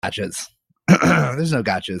gotchas. There's no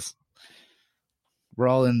gotchas. We're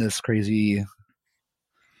all in this crazy.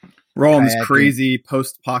 We're all in this crazy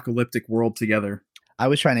post-apocalyptic world together. I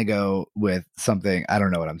was trying to go with something. I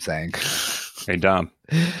don't know what I'm saying. Hey, Dom.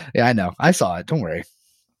 Yeah, I know. I saw it. Don't worry.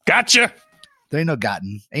 Gotcha. There ain't no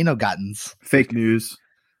gottens. Fake news.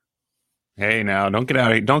 Hey, now don't get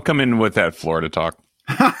out of here. Don't come in with that Florida talk.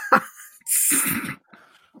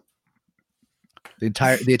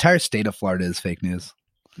 The entire state of Florida is fake news.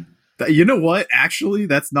 You know what? Actually,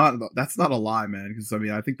 that's not a lie, man. Because I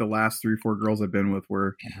mean, I think the last 3-4 girls I've been with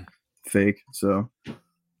were fake. So,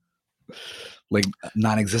 like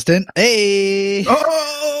non-existent. Hey.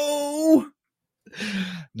 Oh.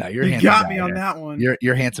 No, you're you got me on that one.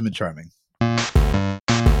 You're handsome and charming.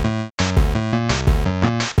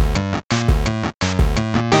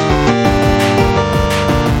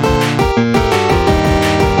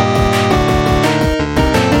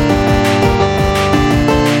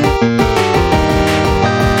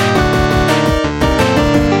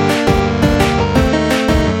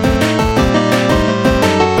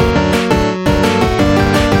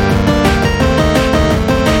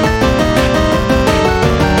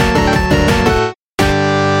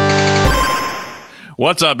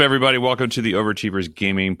 What's up, everybody? Welcome to the Overachievers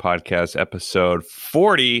Gaming Podcast, episode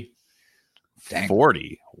 40. Dang.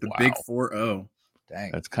 40. The Wow. big 4-0.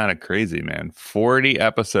 Dang. That's kind of crazy, man. 40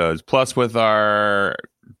 episodes. Plus with our,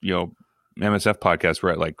 MSF podcast, we're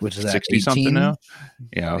at like Which is 60 something now.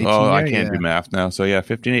 Yeah. 18 Oh, I year, can't yeah. do math now. So yeah,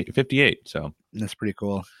 58. So That's pretty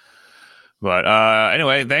cool. But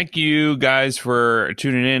anyway, thank you guys for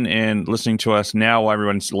tuning in and listening to us now while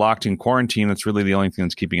everyone's locked in quarantine. That's really the only thing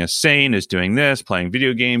that's keeping us sane is doing this, playing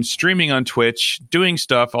video games, streaming on Twitch, doing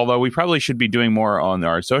stuff, although we probably should be doing more on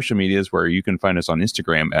our social medias where you can find us on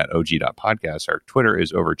Instagram at og.podcast. Our Twitter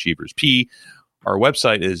is overachieversp. Our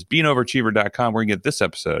website is beingoverachiever.com where you get this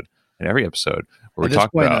episode and every episode where we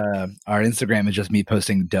talk about our Instagram is just me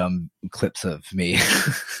posting dumb clips of me.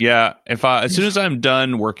 Yeah, as soon as I'm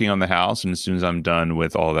done working on the house and as soon as I'm done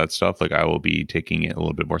with all that stuff, like I will be taking it a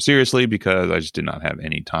little bit more seriously because I just did not have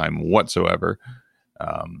any time whatsoever.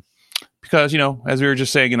 Because, as we were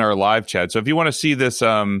just saying in our live chat, so if you want to see this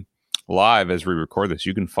live as we record this,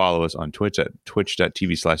 you can follow us on Twitch at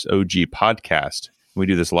twitch.tv/OG podcast. We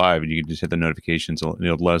do this live and you can just hit the notifications and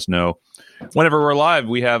it'll let us know whenever we're live.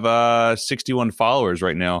 We have 61 followers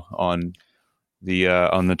right now on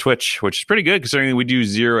the Twitch, which is pretty good considering we do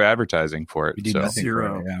zero advertising for it. We do nothing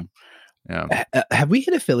zero. for it, Yeah. Have we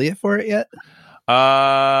hit affiliate for it yet?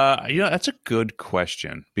 That's a good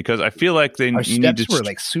question because I feel like Our steps were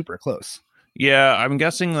like super close. Yeah, I'm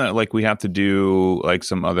guessing that like we have to do like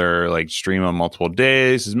some other like stream on multiple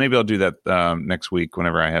days. Maybe I'll do that next week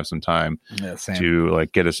whenever I have some time to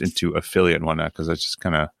like get us into affiliate and whatnot because that's just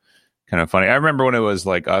kind of funny. I remember when it was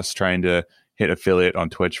like us trying to hit affiliate on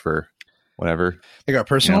Twitch for whatever. Like our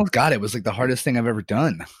personal, Yeah. God, it was like the hardest thing I've ever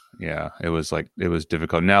done. Yeah, it was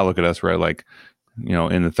difficult. Now look at us, we're at like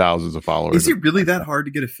in the thousands of followers. Is it really that hard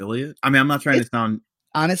to get affiliate? I mean, I'm not trying to sound.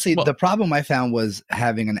 Honestly, the problem I found was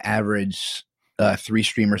having an average 3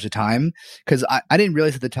 streamers a time because I didn't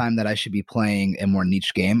realize at the time that I should be playing a more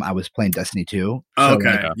niche game. I was playing Destiny 2. Oh, So,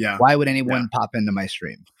 okay, like, yeah. why would anyone pop into my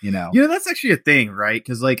stream? That's actually a thing, right?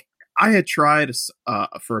 Because like I had tried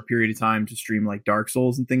for a period of time to stream like Dark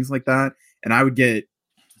Souls and things like that, and I would get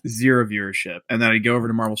 0 viewership, and then I'd go over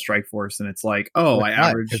to Marvel Strike Force, and it's like, I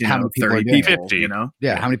average how many people 30 are doing people, 50.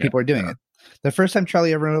 Yeah, how many people are doing it? The first time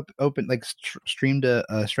Charlie ever streamed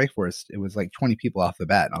a Strike Force, it was like 20 people off the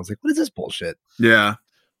bat, and I was like, "What is this bullshit?" Yeah.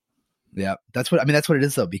 Yeah, that's what it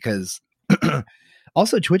is though. Because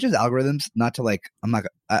also Twitch's algorithms, not to like, I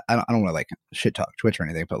don't want to like shit talk Twitch or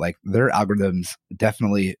anything, but like their algorithms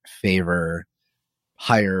definitely favor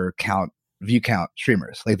higher view count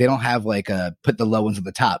streamers. Like they don't have like put the low ones at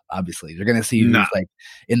the top. Obviously, you're gonna see who's like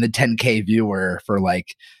in the 10K viewer for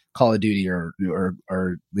like Call of Duty or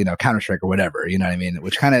Counter-Strike or whatever. You know what I mean?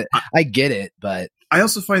 Which kind of I get it, but I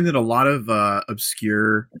also find that a lot of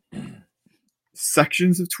obscure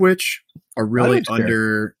sections of Twitch are really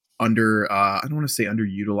under I don't want to say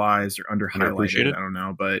underutilized or underhighlighted. I don't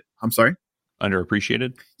know, but I'm sorry.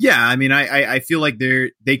 Underappreciated? Yeah, I mean, I feel like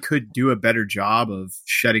they could do a better job of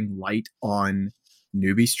shedding light on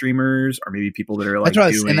newbie streamers or maybe people that are like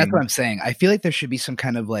and that's what I'm saying. I feel like there should be some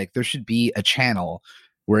kind of like there should be a channel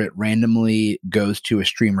where it randomly goes to a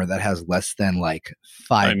streamer that has less than like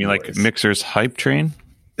 5. I mean, like Mixer's Hype Train.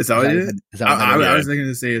 Is that what it is? I was Yeah. thinking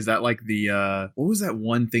to say, is that like the what was that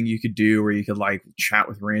one thing you could do where you could like chat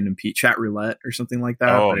with random people, chat roulette or something like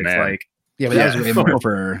that? Oh, but it's man. like yeah, but that was way more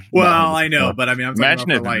for. Well, I know, but I mean, I'm talking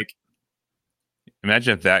Imagine about for like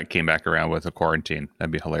Imagine if that came back around with a quarantine.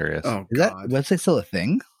 That'd be hilarious. Oh, Is that God. website still a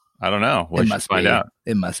thing? I don't know. It We should must find be. out.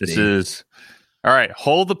 It must This be. is all right.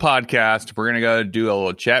 Hold the podcast. We're gonna go do a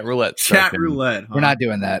little chat roulette. Chat session, roulette. Huh? We're not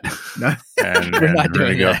doing that. and, We're and not we're gonna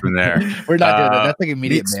doing go that. from there. We're not doing that. That's like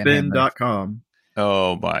immediate manhandling. Meatspin.com.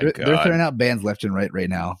 Oh my They're god! throwing out bans left and right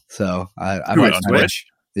now. So I Who, might on find it. Twitch?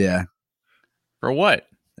 Yeah. For what?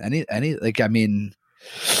 Any like I mean,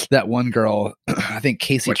 that one girl, I think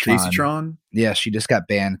Casey What, Tron. Casey Tron? Yeah, she just got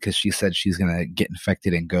banned because she said she's gonna get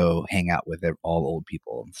infected and go hang out with all old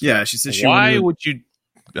people. And stuff. Yeah, she said she Why wanted to- would you?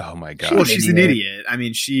 Oh my god! Well, an she's an idiot. idiot. I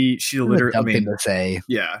mean, she It's a literally. I dumb thing mean, to say.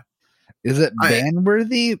 yeah, Is it I- ban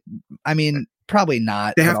worthy? I mean, probably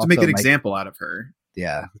not. they but have to make also, an like, example out of her.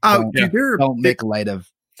 Yeah. Oh, Don't, dude, there are don't big- make light of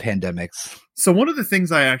pandemics. So one of the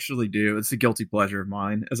things I actually do, it's a guilty pleasure of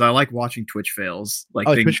mine, is I like watching Twitch fails. Like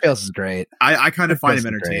Oh, things, Twitch fails is great. I kind of Twitch find fails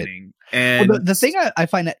them is great. entertaining. And Well, the thing I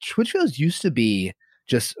find that Twitch fails used to be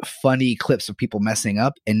just funny clips of people messing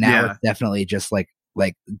up, and now Yeah. it's definitely just like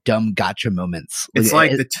dumb gotcha moments. it's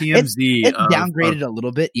like the TMZ. it's of- downgraded of- a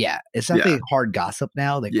little bit. Yeah, it's definitely hard gossip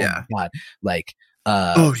now. Like, Yeah. oh my god, like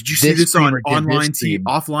oh, did you see this on streamer did online this stream.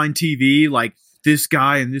 offline TV? Like this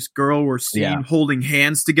guy and this girl were seen Yeah. holding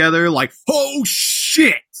hands together. Like, oh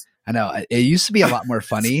shit! I know it used to be a lot more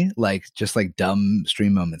funny, like just like dumb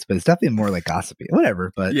stream moments, but it's definitely more like gossipy,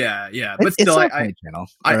 whatever. But Yeah, yeah. it's, But still, it's I, a funny channel.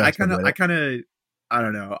 I Or kind of, enjoy it. I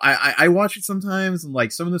don't know. I watch it sometimes, and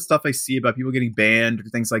like some of the stuff I see about people getting banned or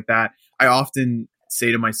things like that, I often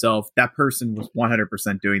say to myself, that person was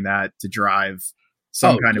 100% doing that to drive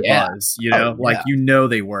some Oh, kind of yeah. buzz. You know, Oh, like yeah.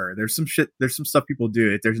 they were. There's some stuff people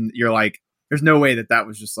do. You're like, there's no way that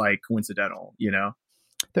was just like coincidental. You know?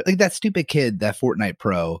 Like that stupid kid, that Fortnite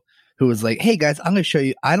pro, who was like, "Hey guys, I'm going to show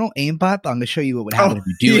you. I don't aimbot, but I'm going to show you what would happen if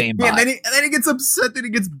you do aimbot." And then he gets upset that he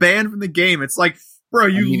gets banned from the game. It's like, bro,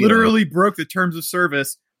 you Immediately. literally broke the terms of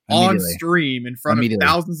service on Immediately. stream in front of Immediately.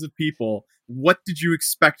 thousands of people. What did you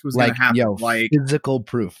expect was going Like, to happen? yo, Like, physical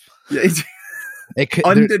proof. it's It could,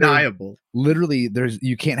 undeniable. literally,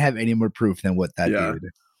 you can't have any more proof than what that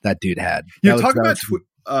dude had. You That talk that about was-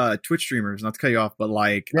 Twitch streamers, not to cut you off, but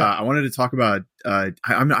like Yeah. I wanted to talk about I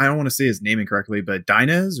don't want to say his name incorrectly, but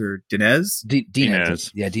Dinez or Dinez.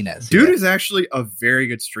 Dinez. Yeah, Dinez. Dude yeah. is actually a very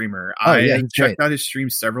good streamer. Oh, I yeah, have he's checked great. out his stream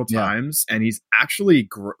several Yeah. times, and he's actually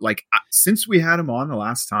since we had him on the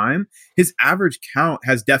last time, his average count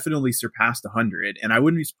has definitely surpassed 100, and I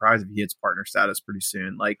wouldn't be surprised if he hits partner status pretty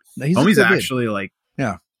soon. Like, No, he's homie's a cool dude. actually like,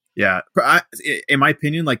 Yeah. yeah. But in my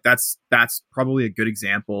opinion, like that's probably a good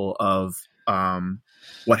example of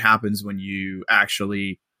what happens when you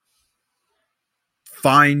actually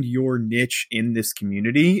find your niche in this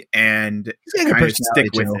community and He's got a good kind of stick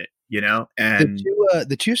personality, with too. it, you know? And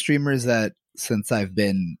The two streamers that since I've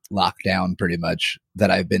been locked down pretty much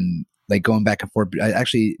that I've been like going back and forth.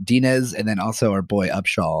 Actually, Dinez and then also our boy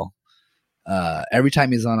Upshaw. Every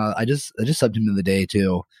time he's on, I just subbed him in the day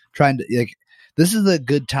too. Trying to like, this is a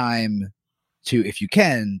good time to, if you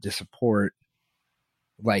can, to support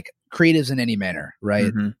like creatives in any manner,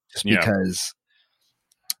 right? Mhm. Just Yeah. because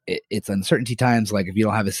it's uncertainty times. Like if you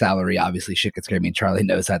don't have a salary, obviously shit gets scary. I mean, Charlie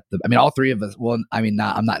knows that. All three of us. Well, I mean,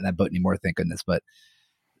 I'm not in that boat anymore, thank goodness. But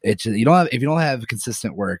it's if you don't have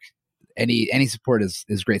consistent work, any support is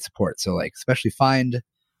great support. So like, especially find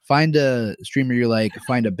a streamer you like,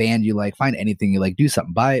 find a band you like, find anything you like, do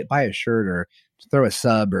something, buy a shirt or throw a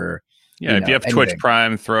sub or. Yeah, if you have Twitch anything.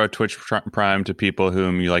 Prime, throw a Twitch Prime to people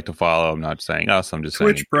whom you like to follow. I'm not saying us. I'm just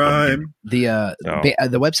Twitch saying Prime. The So-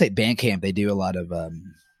 the website Bandcamp, they do a lot of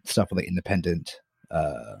stuff with like independent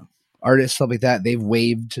artists, stuff like that. They've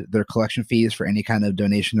waived their collection fees for any kind of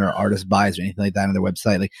donation or artist buys or anything like that on their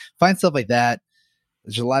website. Like find stuff like that.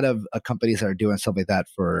 There's a lot of companies that are doing stuff like that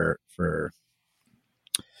for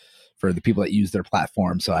the people that use their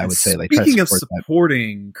platform. So I would say like try to Speaking of support that.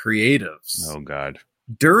 supporting creatives, Oh God.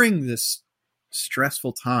 during this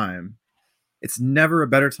stressful time, it's never a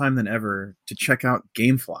better time than ever to check out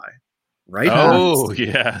Gamefly, right? Oh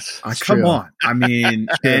yes. It's Come true. on. I mean,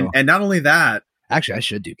 True. and not only that, Actually, I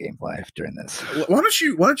should do Gamefly during this. why don't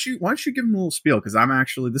you give them a little spiel? Because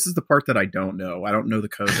this is the part that I don't know. I don't know the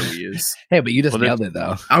code that we use. Hey, but you just Well, nailed it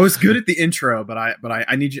though. I was good at the intro, but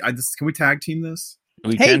I need you. Can we tag team this?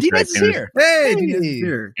 We Hey, can Dinez track is in- here. Hey, Hey. Diaz is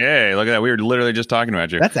here. Hey, look at that. We were literally just talking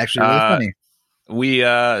about you. That's actually really funny. We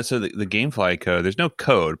so the Gamefly code. There's no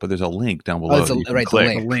code, but there's a link down below. it's a- that you can right, the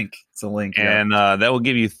click. link. It's a link. Yeah. And that will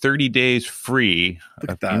give you 30 days free Look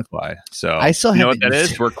of at that. Gamefly. So I still you know what haven't that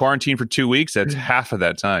used is? We're quarantined for 2 weeks. That's half of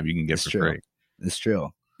that time you can get It's for true. free. It's true.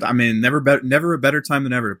 I mean, never a better time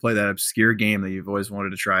than ever to play that obscure game that you've always wanted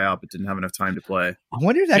to try out but didn't have enough time to play. I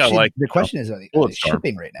wonder if Yeah, actually like- the question is, are they Bulletstorm.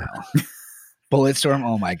 shipping right now? Bulletstorm.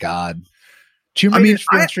 Oh my god. Tomb Raider's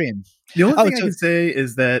free on stream. The only thing I can say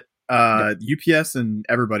is that UPS and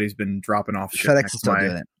everybody's been dropping off shit. FedEx is still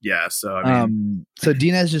doing it. Yeah, so I mean, so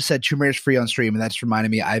Dinez just said Tomb Raider's free on stream, and that just reminded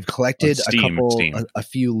me I've collected a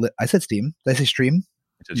few. I said Steam. Did I say stream?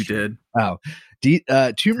 You did. Oh,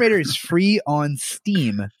 Tomb Raider is free on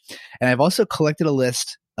Steam, and I've also collected a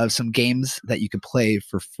list of some games that you can play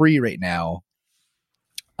for free right now.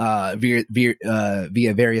 Via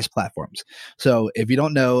various platforms. So if you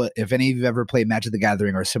don't know, if any of you have ever played Magic the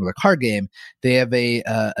Gathering or a similar card game, they have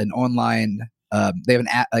an online they have an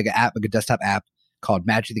app, like a desktop app called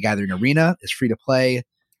Magic the Gathering Arena. It's free to play.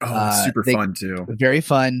 Oh, it's super fun too. Very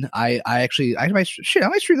fun. I might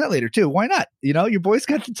stream that later too. Why not? Your boys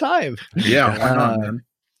got the time. Yeah, why not,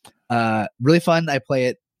 man? Really fun. I play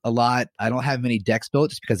it a lot. I don't have many decks built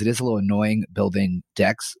just because it is a little annoying building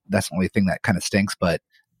decks. That's the only thing that kind of stinks, but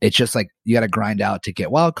it's just like you got to grind out to get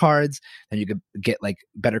wild cards, and you could get like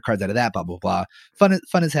better cards out of that. Blah blah blah. Fun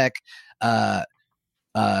as heck. A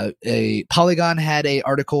Polygon had a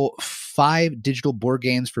article 5 digital board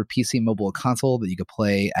games for PC, mobile, and console that you could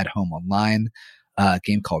play at home online. A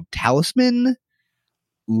game called Talisman,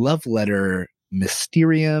 Love Letter,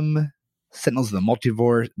 Mysterium, Sentinels of the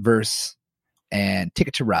Multiverse, and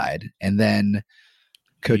Ticket to Ride. And then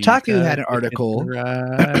Kotaku had an article,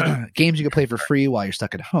 games you can play for free while you're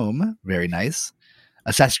stuck at home. Very nice.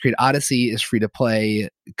 Assassin's Creed Odyssey is free to play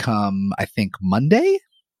come, I think, Monday.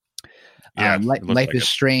 Yeah, Life is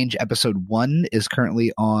Strange Episode 1 is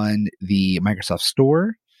currently on the Microsoft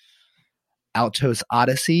Store. Altos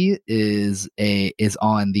Odyssey is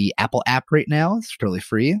on the Apple app right now. It's totally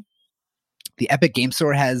free. The Epic Game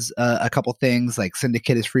Store has a couple things, like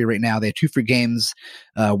Syndicate is free right now. They have 2 free games,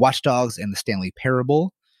 Watch Dogs and the Stanley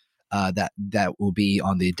Parable. That will be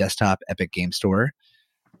on the desktop Epic Game Store.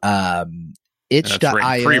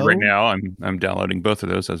 Itch.io free right now. I'm downloading both of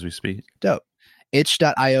those as we speak. Dope.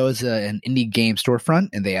 Itch.io is an indie game storefront,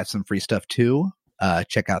 and they have some free stuff too.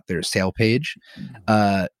 Check out their sale page.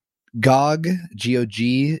 GOG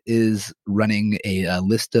is running a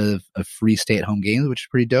list of free stay-at-home games, which is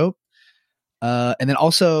pretty dope. And then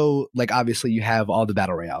also, like, obviously you have all the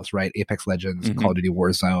battle royales, right? Apex Legends, Call of Duty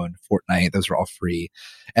Warzone, Fortnite, those are all free.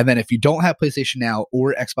 And then if you don't have PlayStation Now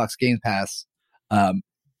or Xbox Game Pass,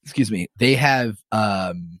 they have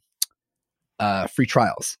free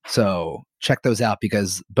trials. So check those out,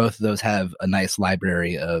 because both of those have a nice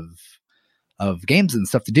library of games and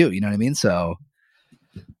stuff to do. You know what I mean? So,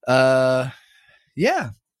 yeah.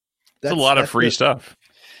 That's a lot of free stuff.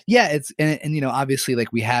 Yeah, it's and obviously,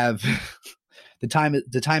 like, we have the time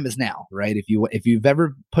is now, right? If you've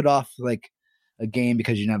ever put off like a game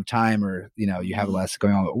because you don't have time, or you have less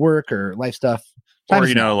going on at work or life stuff, or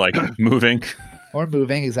like moving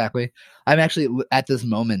exactly. I'm actually at this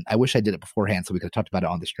moment, I wish I did it beforehand so we could have talked about it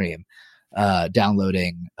on the stream,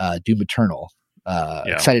 downloading Doom Eternal.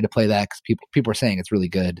 Excited to play that because people are saying it's really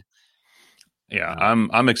good. Yeah,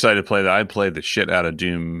 I'm excited to play that. I played the shit out of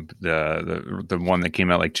Doom, the one that came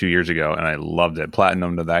out like 2 years ago, and I loved it.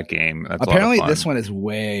 Platinum to that game. That's apparently this one is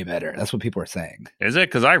way better. That's what people are saying. Is it?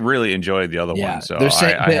 Because I really enjoyed the other one. So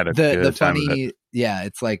I had a good time with it. Yeah,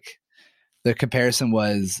 it's like the comparison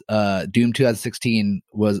was Doom 2016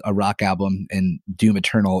 was a rock album, and Doom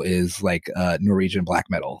Eternal is like Norwegian black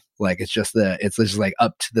metal. Like it's just like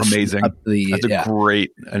up to the amazing. That's a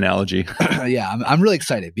great analogy. Yeah, I'm really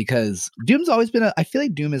excited because Doom's always been I feel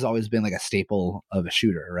like Doom has always been like a staple of a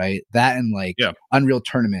shooter, right? That and like Unreal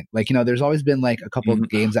Tournament. Like there's always been like a couple of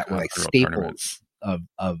games that were like staples of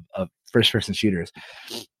first person shooters.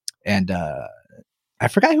 And I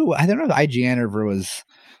forgot who, I don't know if IGN or if it was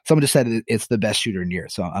someone just said it's the best shooter in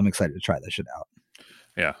years. So I'm excited to try that shit out.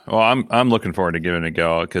 Yeah. Well, I'm looking forward to giving it a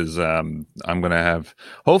go because I'm going to have,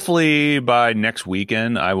 hopefully by next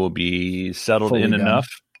weekend, I will be settled fully in done.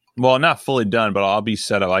 Enough. Well, not fully done, but I'll be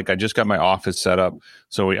set up. Like I just got my office set up.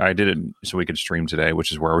 So I did it so we could stream today,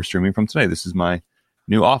 which is where we're streaming from today. This is my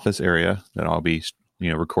new office area that I'll be,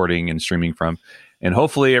 recording and streaming from. And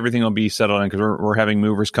hopefully everything will be settled in because we're having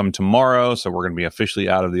movers come tomorrow. So we're going to be officially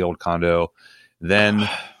out of the old condo. Then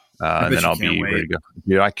I'll be ready to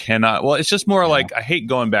go. I cannot. Well, it's just more like I hate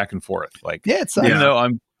going back and forth. Like, even though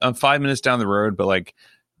I'm 5 minutes down the road, but like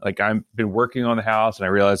I've been working on the house and I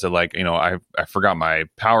realized that I forgot my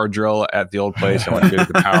power drill at the old place. I went to get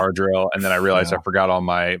the power drill, and then I realized I forgot all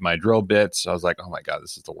my drill bits. So I was like, oh my God,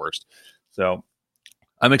 this is the worst. So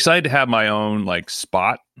I'm excited to have my own like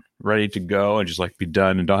spot ready to go and just like be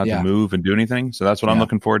done and don't have to move and do anything. So that's what I'm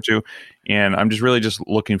looking forward to. And I'm just really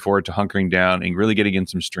looking forward to hunkering down and really getting in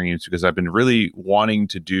some streams because I've been really wanting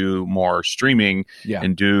to do more streaming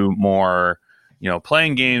and do more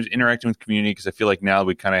playing games, interacting with community, because I feel like now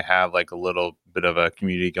we kind of have like a little bit of a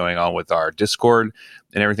community going on with our Discord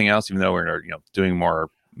and everything else, even though we're doing more,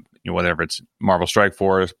 whatever it's Marvel Strike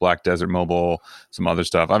Force, Black Desert Mobile, some other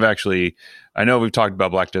stuff. I know we've talked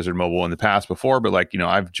about Black Desert Mobile in the past before, but like,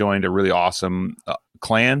 I've joined a really awesome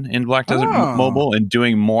clan in Black Desert Mobile and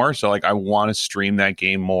doing more. So like, I want to stream that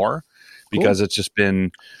game more because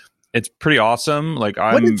it's pretty awesome. Like,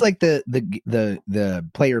 what is like the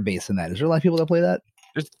player base in that? Is there a lot of people that play that?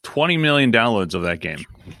 There's 20 million downloads of that game.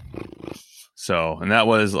 So, and that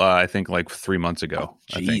was I think like 3 months ago.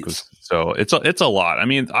 Jeez. I think so. It's a lot. I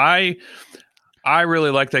mean, I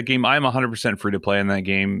really like that game. I'm 100% free to play in that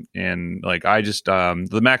game, and like I just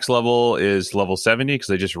the max level is level 70 because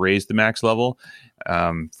they just raised the max level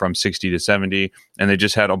from 60 to 70, and they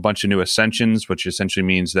just had a bunch of new ascensions, which essentially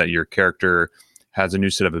means that your character has a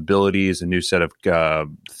new set of abilities, a new set of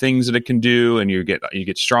things that it can do, and you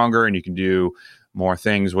get stronger, and you can do more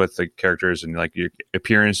things with the characters, and like your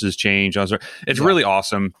appearances change. It's really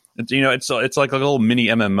awesome. It's it's like a little mini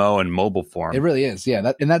MMO in mobile form. It really is.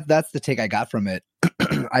 Yeah. That's the take I got from it.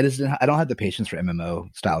 I don't have the patience for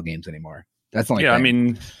MMO style games anymore. That's the only thing. I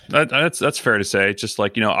mean, that's fair to say. It's just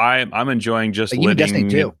like, I'm enjoying just like, even Destiny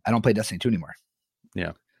 2. I don't play Destiny 2 anymore.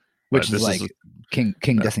 Yeah. Which is like King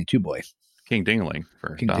Destiny 2 boy. King Dingling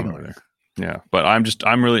for King Dingling. Yeah. But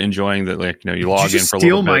I'm really enjoying that, like, you log in for a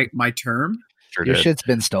little little bit. My term? Sure Your did. shit's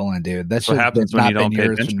been stolen, dude. That shit's happens when you don't pay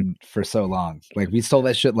yours attention. for so long. Like, we stole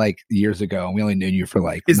that shit like years ago, and we only knew you for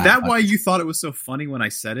like. Is that why you thought it was so funny when I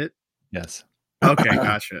said it? Yes. Okay,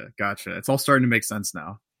 gotcha. It's all starting to make sense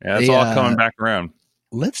now. Yeah, it's all coming back around.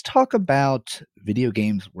 Let's talk about video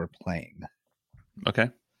games we're playing. Okay.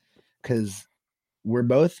 Because we're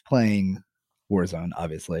both playing Warzone,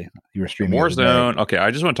 obviously. You were streaming Warzone. Okay, I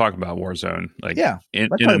just want to talk about Warzone, like, in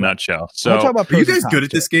a nutshell. So, are you guys good at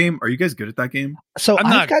this game? Are you guys good at that game? So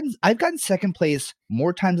I've gotten second place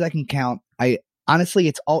more times than I can count. I honestly,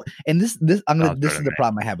 it's all, and this is the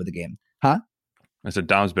problem I have with the game, huh? I said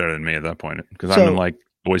Dom's better than me at that point because I'm in like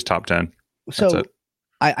always top 10. So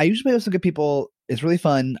I usually play with some good people. It's really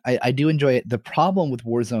fun. I do enjoy it. The problem with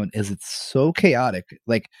Warzone is it's so chaotic.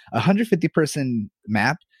 Like 150 person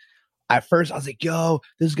map. At first, I was like, yo,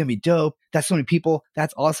 this is going to be dope. That's so many people.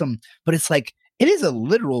 That's awesome. But it's like, it is a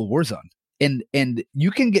literal war zone. And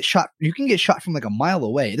you can get shot. You can get shot from like a mile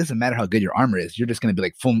away. It doesn't matter how good your armor is. You're just going to be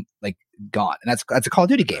like, boom, like gone. And that's a Call of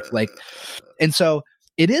Duty game. Like, and so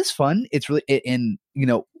it is fun. It's really, and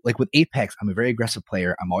like with Apex, I'm a very aggressive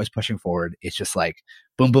player. I'm always pushing forward. It's just like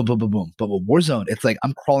boom, boom, boom, boom, boom. But with Warzone, it's like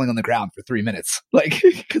I'm crawling on the ground for 3 minutes, like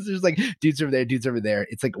because there's like dudes over there.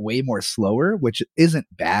 It's like way more slower, which isn't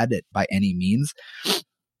bad by any means.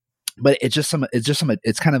 But it's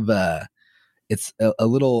kind of a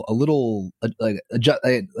little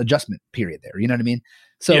adjustment period there. You know what I mean?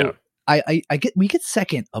 So. Yeah. We get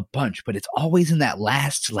second a bunch, but it's always in that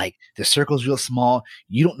last, like the circle's real small.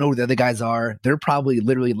 You don't know where the other guys are. They're probably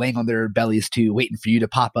literally laying on their bellies too, waiting for you to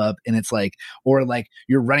pop up. And it's like, or like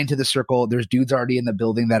you're running to the circle. There's dudes already in the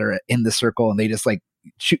building that are in the circle and they just like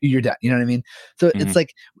shoot you, you're dead. You know what I mean? So it's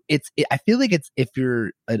like, I feel like it's, if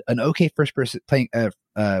you're an okay first person playing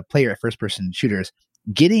player at first person shooters,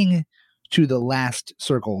 getting to the last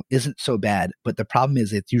circle isn't so bad. But the problem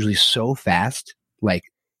is it's usually so fast, like,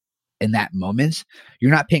 in that moment, you're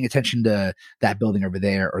not paying attention to that building over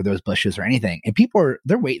there or those bushes or anything. And people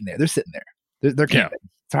they're waiting there. They're sitting there. They're camping. Yeah.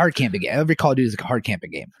 It's a hard camping game. Every Call of Duty is a hard camping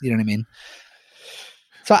game. You know what I mean?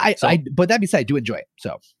 So but that being said, I do enjoy it.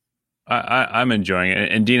 So I'm enjoying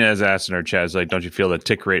it. And Dina has asked in our chat, like, don't you feel the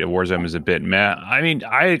tick rate of Warzone is a bit meh? I mean,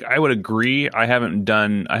 I would agree. I haven't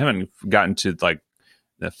gotten to like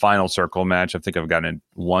the final circle match. I think I've gotten it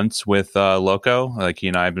once with Loco, like he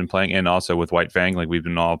and I have been playing, and also with White Fang, like we've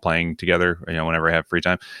been all playing together, whenever I have free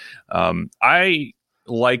time. I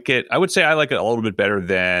like it. I would say I like it a little bit better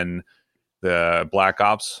than the Black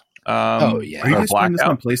Ops. Are you guys playing this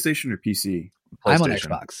on PlayStation or PC? I'm on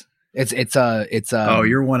Xbox. It's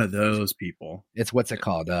you're one of those people. It's what's it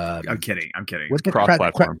called? I'm kidding. What's the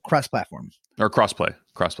cross-platform or crossplay?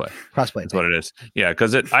 Crossplay. That's what it is. Yeah,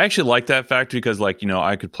 because I actually like that fact because, like,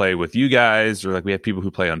 I could play with you guys, or like we have people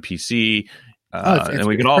who play on PC, and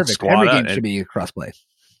we can all squad. Every game should be crossplay.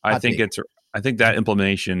 I think that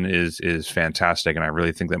implementation is fantastic, and I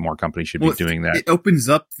really think that more companies should be doing that. It opens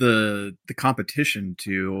up the competition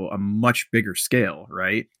to a much bigger scale,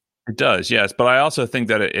 right? It does, yes. But I also think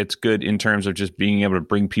that it's good in terms of just being able to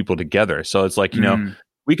bring people together. So it's like,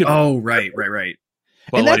 we could. Oh, right.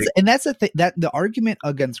 And that's the thing, that the argument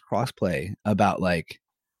against crossplay about like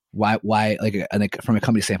why like from a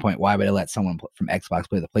company standpoint, why would I let someone from Xbox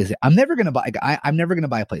play the PlayStation? I'm never gonna buy. I'm never gonna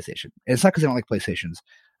buy a PlayStation. It's not because I don't like PlayStations.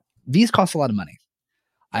 These cost a lot of money.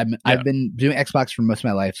 I've been doing Xbox for most of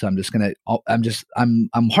my life, so I'm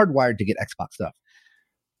hardwired to get Xbox stuff.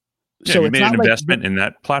 Yeah, So you it's made not an like investment in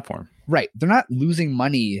that platform. right. They're not losing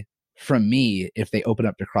money from me if they open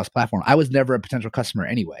up to cross-platform. I was never a potential customer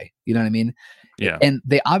anyway. You know what I mean? Yeah. And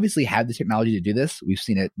they obviously have the technology to do this. We've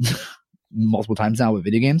seen it multiple times now with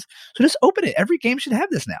video games. So just open it. Every game should have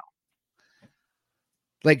this now.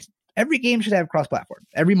 Like every game should have cross-platform.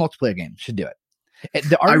 Every multiplayer game should do it.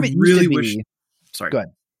 The argument really used to be, wish. Sorry. Go ahead.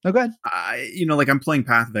 No, go ahead. Like I'm playing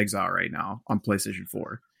Path of Exile right now on PlayStation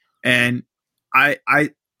 4, and I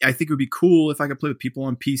think it would be cool if I could play with people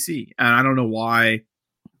on PC, and I don't know why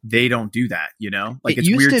they don't do that. You know, like it's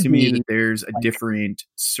weird to me that there's a different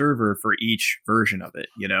server for each version of it.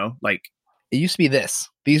 You know, like it used to be this.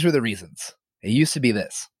 These were the reasons. It used to be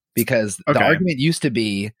this because the argument used to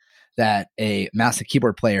be that a mouse and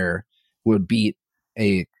keyboard player would beat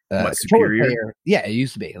a controller player. Yeah, it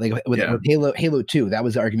used to be like with Halo 2. That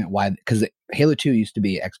was the argument why, because Halo 2 used to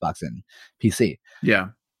be Xbox and PC. Yeah.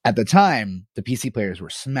 At the time, the PC players were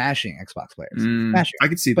smashing Xbox players. Smashing. I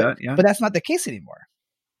could see that. Yeah. But that's not the case anymore.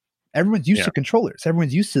 Everyone's used to controllers.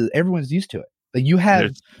 Everyone's used to it. Like you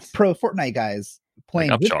have pro Fortnite guys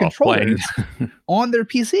playing with controllers on their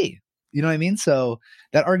PC. You know what I mean? So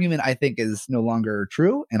that argument, I think, is no longer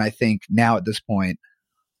true. And I think now at this point,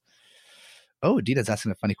 Dita's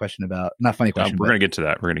asking a funny question about not funny question. We're going to get to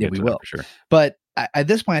that. We're going to get to that for sure. But at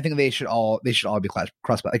this point, I think they should all be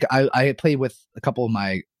cross. Like I played with a couple of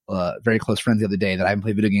my very close friends the other day that I haven't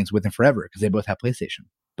played video games with in forever because they both have PlayStation.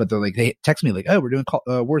 But they text me like, "Oh, we're doing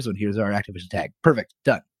Warzone. Here's our Activision tag. Perfect,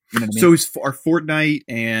 done." You know what I mean? So are Fortnite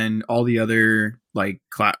and all the other like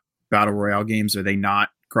battle royale games, are they not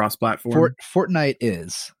cross-platform? Fortnite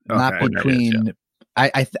is not between. Is,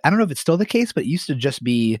 I don't know if it's still the case, but it used to just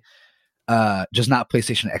be just not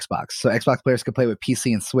PlayStation, Xbox. So Xbox players could play with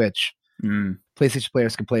PC and Switch. PlayStation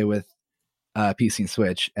players could play with PC and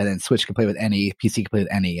Switch, and then Switch could play with any. PC could play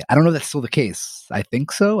with any. I don't know if that's still the case. I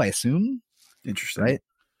think so. I assume. Interesting, right?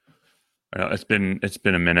 It's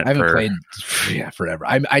been a minute. I haven't played forever.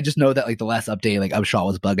 I just know that like the last update, like Upshaw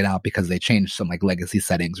was bugging out because they changed some like legacy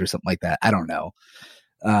settings or something like that. I don't know.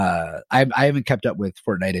 I haven't kept up with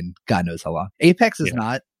Fortnite in God knows how long. Apex is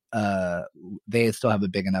not. They still have a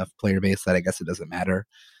big enough player base that I guess it doesn't matter.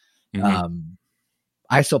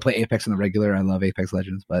 I still play Apex on the regular. I love Apex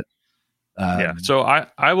Legends, but So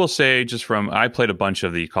I will say I played a bunch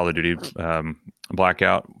of the Call of Duty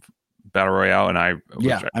Blackout Battle Royale, and I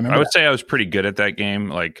would say I was pretty good at that game.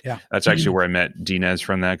 Like that's actually where I met Dinez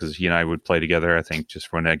from that, because he and I would play together, I think,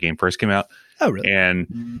 just when that game first came out. Oh, really?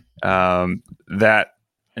 And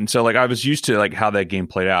and so like I was used to like how that game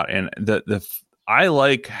played out, and I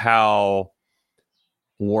like how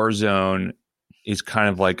Warzone is kind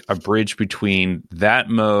of like a bridge between that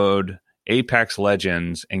mode, Apex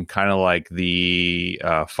Legends, and kind of like the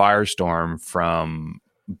Firestorm from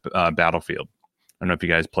Battlefield. I don't know if you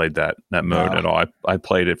guys played that mode at all. I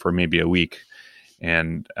played it for maybe a week,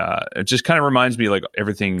 and it just kind of reminds me like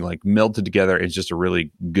everything like melted together. It's just a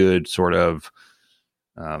really good sort of,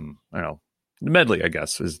 I don't know, medley, I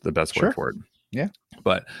guess is the best word for it. Yeah.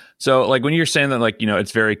 But so like when you're saying that, like, you know,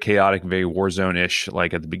 it's very chaotic, very Warzone-ish,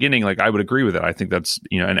 like at the beginning, like I would agree with it. I think that's,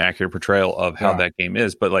 you know, an accurate portrayal of how that game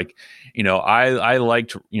is. But like, you know, I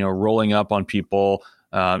liked, you know, rolling up on people.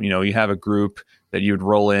 You know, you have a group that you would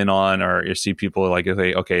roll in on, or you see people like,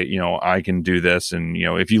 okay, you know, I can do this. And, you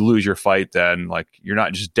know, if you lose your fight, then like you're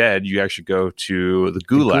not just dead, you actually go to the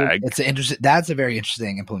gulag. That's a very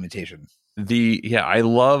interesting implementation. I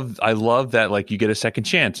love that, like you get a second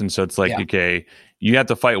chance. And so it's like, okay, you have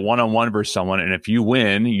to fight one-on-one versus someone. And if you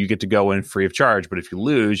win, you get to go in free of charge. But if you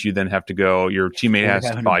lose, you then have to go, your teammate has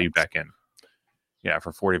to buy you back in. Yeah.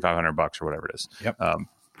 For $4,500 or whatever it is. Yep.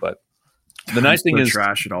 But the nice thing is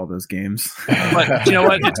trash at all those games. But you know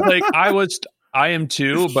what? It's like I am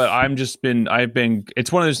too, but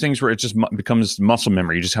it's one of those things where it just becomes muscle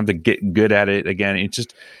memory. You just have to get good at it again. It's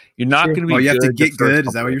just, you're not going to be. You have to get good.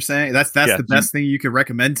 Is that what you're saying? That's the best thing you could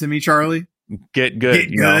recommend to me, Charlie. Get good.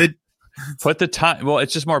 Get good. Put the time. Well,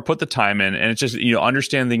 it's just more put the time in, and it's just, you know,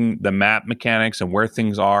 understanding the map mechanics and where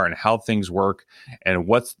things are and how things work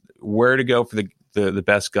and where to go for the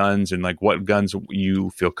best guns, and like what guns you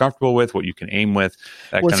feel comfortable with, what you can aim with,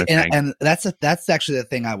 that kind of thing. And that's actually the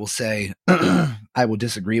thing I will say I will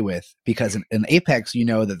disagree with, because in Apex, you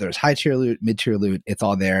know that there's high tier loot, mid tier loot, it's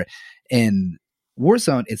all there. In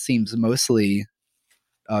Warzone, it seems mostly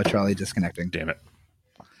Charlie disconnecting. Damn it.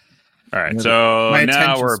 All right, so my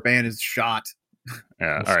now attention span is shot. Yeah.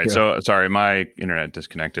 That's All right. good. So sorry, my internet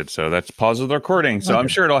disconnected. So that's pause the recording. So I'm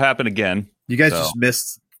Okay. sure it'll happen again. You guys So- just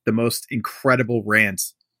missed the most incredible rant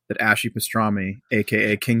that Ashy Pastrami,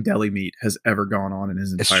 aka King Deli Meat, has ever gone on in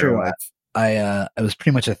his It's entire true. life. It was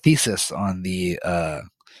pretty much a thesis on the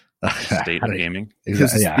State of gaming.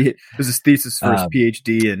 Exactly, yeah. This is his thesis for his Um,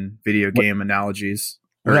 PhD in video game analogies.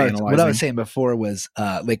 Or What I was analyzing. saying before was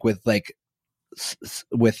with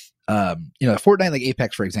Fortnite, like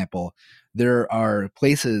Apex, for example, there are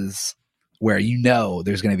places where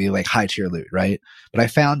there's going to be like high tier loot, right? But I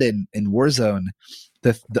found in Warzone,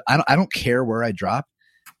 I don't care where I drop.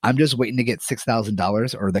 I'm just waiting to get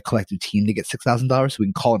 $6,000 or the collective team to get $6,000 so we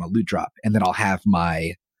can call in a loot drop, and then I'll have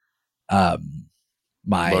my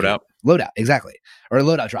loadout, exactly, or a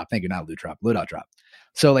loadout drop. Thank you, not loot drop, loadout drop.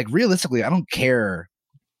 So like realistically, I don't care.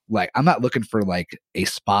 Like, I'm not looking for like a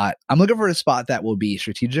spot. I'm looking for a spot that will be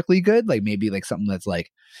strategically good. Like maybe like something that's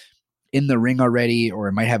like in the ring already, or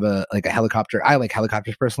it might have a helicopter. I like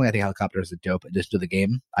helicopters personally. I think helicopters are dope addition to the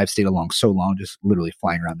game. I've stayed along so long, just literally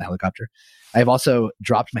flying around the helicopter. I've also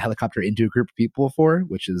dropped my helicopter into a group of people before,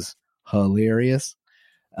 which is hilarious.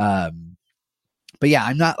 But yeah,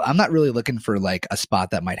 I'm not really looking for like a spot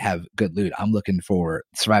that might have good loot. I'm looking for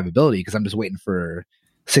survivability because I'm just waiting for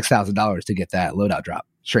 $6,000 to get that loadout drop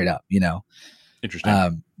straight up,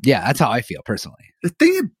 Interesting. Yeah, that's how I feel personally. The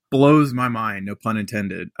thing that blows my mind, no pun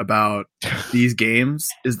intended, about these games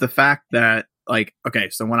is the fact that, like, okay,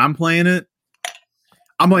 so when I'm playing it,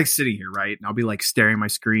 I'm like sitting here, right? And I'll be like staring at my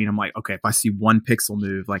screen. I'm like, okay, if I see one pixel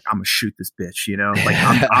move, like I'm gonna shoot this bitch, like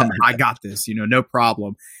I got this, no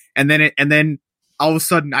problem. And then all of a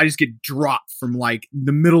sudden I just get dropped from like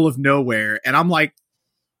the middle of nowhere, and I'm like,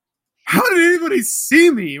 how did anybody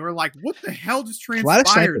see me? Or like, what the hell just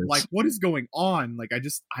transpired? Like, what is going on? Like,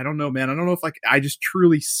 I don't know, man. I don't know if like I just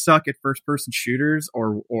truly suck at first person shooters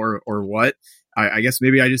or what. I guess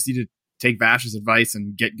maybe I just need to take Vash's advice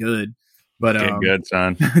and get good. But Get good,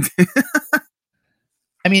 son.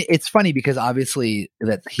 I mean, it's funny because obviously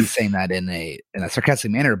that he's saying that in a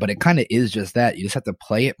sarcastic manner, but it kind of is just that. You just have to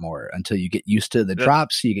play it more until you get used to the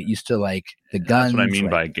drops. You get used to like the guns. That's what I mean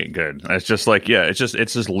by get good. It's just like, yeah, it's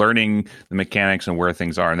just learning the mechanics and where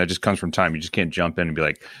things are, and that just comes from time. You just can't jump in and be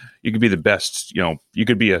like, you could be the best. You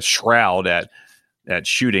could be a shroud at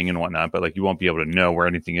shooting and whatnot, but like you won't be able to know where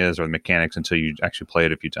anything is or the mechanics until you actually play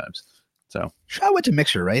it a few times. So I went to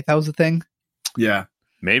Mixer, right? That was the thing. Yeah.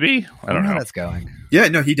 Maybe. I don't know how that's going. Yeah,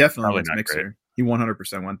 no, he definitely Probably went to not Mixer. great. He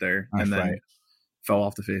 100% went there and then fell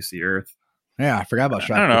off the face of the earth. Yeah, I forgot about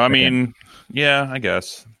Shroud. I don't know. I mean, yeah, I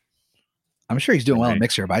guess. I'm sure he's doing well in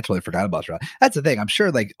Mixer, but I totally forgot about Shroud. That's the thing. I'm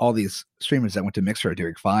sure like all these streamers that went to Mixer are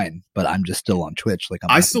doing fine, but I'm just still on Twitch. Like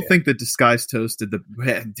I still think that Disguised Toast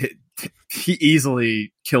he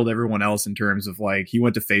easily killed everyone else in terms of like he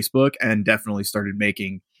went to Facebook and definitely started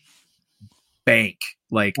making bank,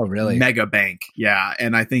 like really? Mega bank. Yeah.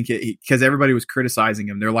 And I think because everybody was criticizing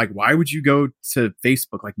him, they're like, why would you go to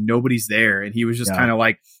Facebook? Like nobody's there. And he was just kind of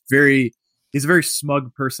like he's a very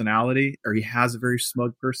smug personality, or he has a very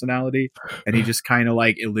smug personality. And he just kind of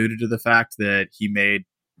like alluded to the fact that he made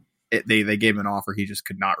it, they gave him an offer he just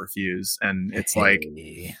could not refuse. And it's like,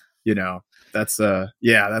 that's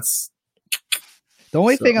that's the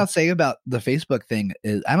only thing I'll say about the Facebook thing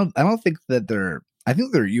is I don't think that I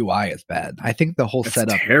think their UI is bad. I think the whole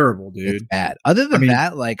setup terrible, dude. Is bad. Other than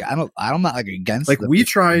that, like I'm not like against. Like we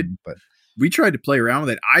tried to play around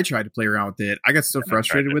with it. I tried to play around with it. I got so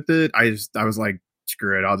frustrated with it. I was like,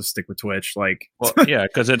 screw it. I'll just stick with Twitch. Like, well, yeah,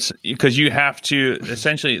 because you have to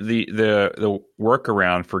essentially the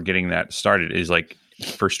workaround for getting that started is like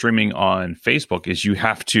for streaming on Facebook is you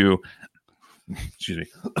have to. Excuse me.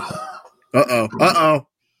 No,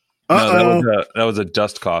 that was a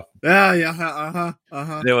dust cough. Yeah.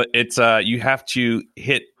 It's you have to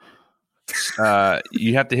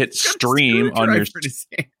hit stream on your.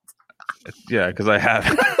 Yeah, because I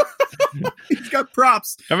have. He's got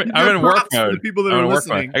props. I'm in work mode. The people that are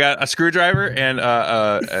listening. I got a screwdriver and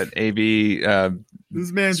an AV.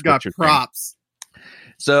 This man's got props.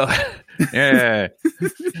 So, yeah.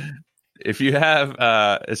 If you have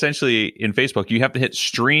essentially in Facebook, you have to hit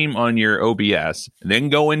stream on your OBS, then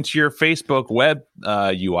go into your Facebook web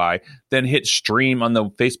UI, then hit stream on the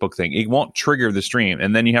Facebook thing. It won't trigger the stream.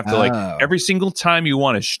 And then you have to like every single time you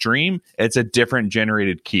want to stream, it's a different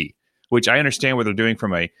generated key, which I understand what they're doing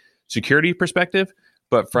from a security perspective,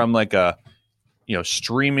 but from like a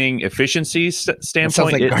streaming efficiency standpoint, sounds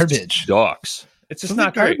like garbage. Sucks. It's just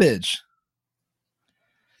not like garbage. Great.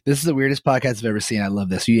 This is the weirdest podcast I've ever seen. I love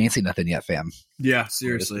this. You ain't seen nothing yet, fam. Yeah,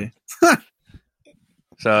 seriously.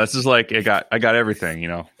 So this is like I got everything,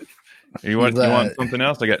 You want something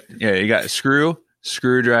else? You got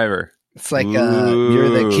screwdriver. It's like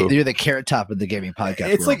you're the carrot top of the gaming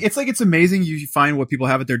podcast. It's amazing you find what people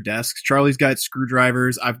have at their desks. Charlie's got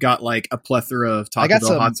screwdrivers. I've got like a plethora of Taco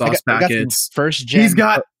Bell hot sauce packets. First gen.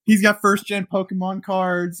 He's got first gen Pokemon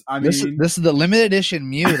cards. This is the limited edition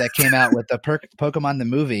Mew that came out with the Pokemon the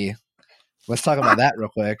movie. Let's talk about that real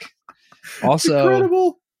quick. Also,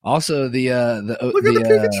 incredible. Also the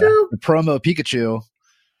promo Pikachu.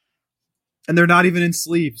 And they're not even in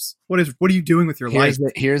sleeves. What are you doing with your life?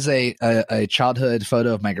 Here's a childhood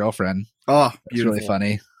photo of my girlfriend. Oh, it's really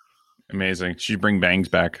funny. Amazing. She bring bangs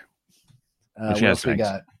back. What else we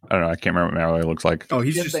got? I don't know. I can't remember what Mallory looks like. Oh,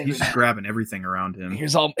 he's just grabbing everything around him.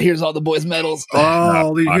 Here's all the boys' medals.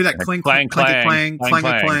 Oh, you hear that clink, clang, clang, clang,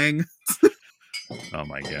 clang. Oh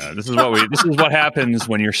my god! This is what happens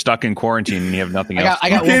when you're stuck in quarantine and you have nothing else. I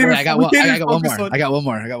got one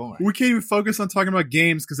more. We can't even focus on talking about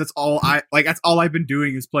games because that's all I've been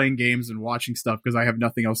doing is playing games and watching stuff because I have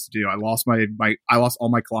nothing else to do. I lost all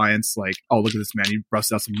my clients. Like, oh, look at this man! He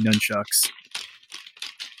busted out some nunchucks.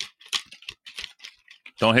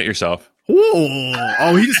 Don't hit yourself.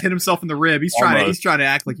 Oh, he just hit himself in the rib. He's trying to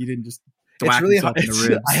act like he didn't just. It's really hard.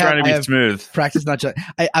 Trying to be smooth. Practice not just.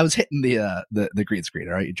 I was hitting the green screen.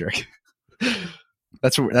 All right, you jerk.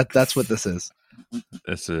 That's what this is.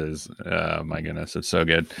 This is my goodness, it's so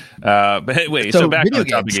good. But hey, wait, so back on the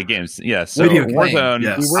topic of games. Yes, so Warzone.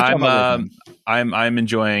 Yes. I'm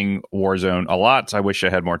enjoying Warzone a lot. I wish I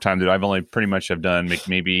had more time to do. I've only pretty much have done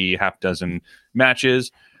maybe half dozen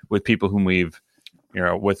matches with people whom we've who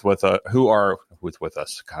are with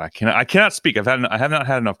us. God, I cannot speak. I have not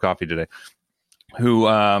had enough coffee today. Who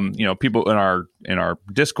people in our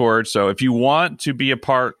Discord. So if you want to be a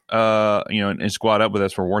part and squad up with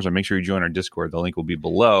us for Warzone, make sure you join our Discord. The link will be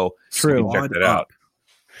below. True. So check that out.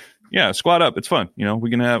 Yeah, squad up. It's fun. We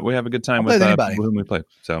have a good time with people whom we play.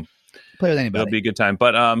 So play with anybody. It'll be a good time.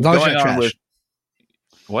 But going on with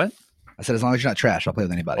what? I said as long as you're not trash, I'll play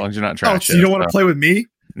with anybody. As long as you're not trash. Oh, so you don't want to play with me?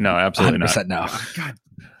 No, absolutely 100% not. No. God.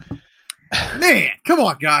 Man, come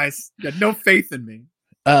on, guys. You got no faith in me.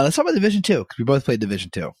 Let's talk about Division 2 because we both played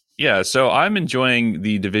Division 2. Yeah, so I'm enjoying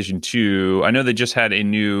the Division 2. I know they just had a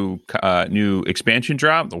new expansion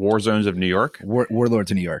drop, the Warzones of New York.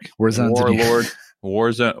 Warlords of New York. Warzones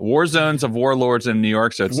of Warlords in New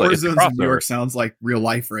York. So it's Warzones of New York sounds like real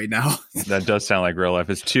life right now. That does sound like real life.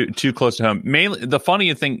 It's too close to home. Mainly, the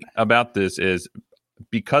funny thing about this is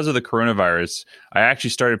because of the coronavirus, I actually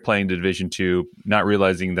started playing Division 2, not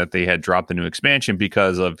realizing that they had dropped the new expansion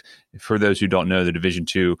because of, for those who don't know, the Division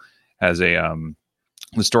 2 has a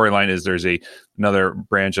the storyline is there's another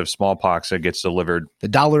branch of smallpox that gets delivered. The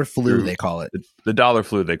dollar flu, they call it. The dollar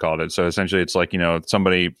flu, they called it. So essentially, it's like,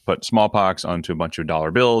 somebody put smallpox onto a bunch of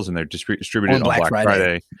dollar bills and they're distributed on Black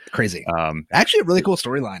Friday. Crazy. Actually, a really cool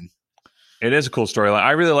storyline. It is a cool storyline.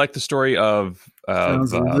 I really like the story of.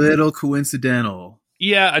 Sounds a little coincidental.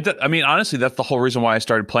 Yeah, I mean, honestly, that's the whole reason why I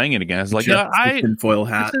started playing it again. It's like, tinfoil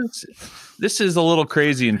hat. This is a little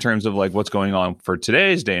crazy in terms of like what's going on for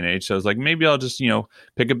today's day and age. So I was like, maybe I'll just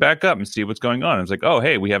pick it back up and see what's going on. I was like, oh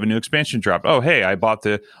hey, we have a new expansion drop. Oh hey, I bought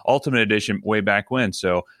the Ultimate Edition way back when,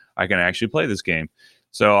 so I can actually play this game.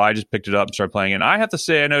 So I just picked it up and started playing it. And I have to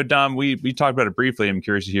say, I know Dom, we talked about it briefly. I'm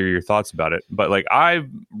curious to hear your thoughts about it. But like,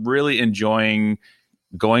 I'm really enjoying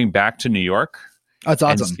going back to New York. That's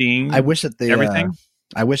awesome. And seeing I wish that everything.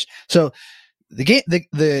 I wish so. The game,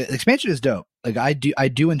 the expansion is dope. Like I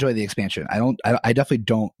do enjoy the expansion. I definitely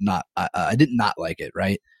don't not. I did not like it.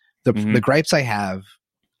 Right. The gripes I have,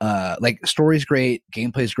 like story's great,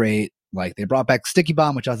 gameplay's great. Like they brought back Sticky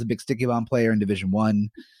Bomb, which I was a big Sticky Bomb player in Division 1.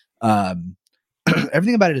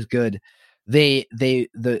 Everything about it is good. They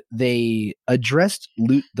addressed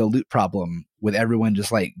the loot problem with everyone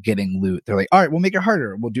just like getting loot. They're like, all right, we'll make it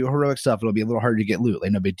harder. We'll do heroic stuff. It'll be a little harder to get loot.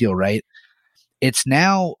 Like no big deal, right? It's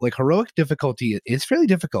now like heroic difficulty is fairly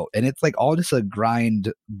difficult, and it's like all just a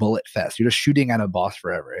grind bullet fest. You're just shooting at a boss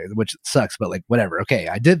forever, which sucks, but like whatever. Okay,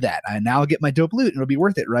 I did that. I now get my dope loot, and it'll be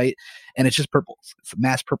worth it, right? And it's just purples. It's a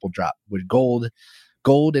mass purple drop with gold.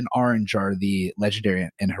 Gold and orange are the legendary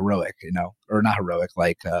and heroic, or not heroic,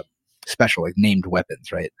 like special, like named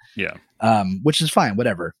weapons, right? Yeah. Which is fine,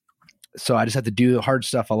 whatever. So I just have to do hard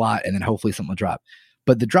stuff a lot, and then hopefully something will drop.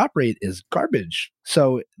 But the drop rate is garbage.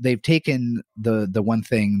 So they've taken the one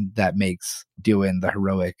thing that makes doing the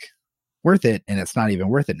heroic worth it, and it's not even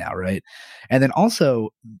worth it now, right? And then also,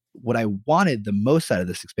 what I wanted the most out of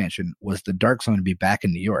this expansion was the Dark Zone to be back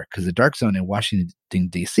in New York, because the Dark Zone in Washington,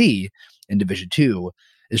 D.C. in Division 2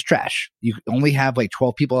 is trash. You only have like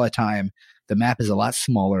 12 people at a time. The map is a lot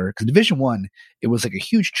smaller because Division 1, it was like a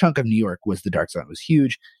huge chunk of New York was the Dark Zone. It was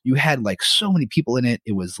huge. You had like so many people in it.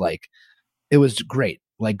 It was great.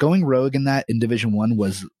 Like going rogue in that in Division 1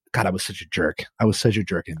 was, God, I was such a jerk. I was such a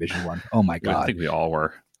jerk in Division 1. Oh my God. I think we all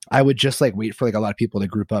were. I would just like wait for like a lot of people to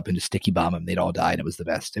group up and just sticky bomb them. They'd all die, and it was the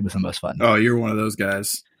best. It was the most fun. Oh, you're one of those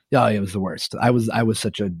guys. Yeah, it was the worst. I was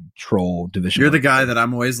such a troll Division. You're the guy that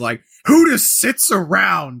I'm always like, who just sits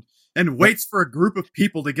around and waits for a group of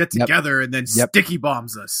people to get together and then sticky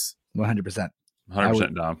bombs us? 100%.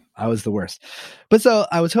 100% Dom. I was the worst. But so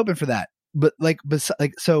I was hoping for that. But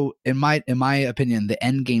so in my opinion, the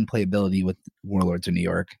end game playability with Warlords of New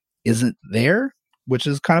York isn't there, which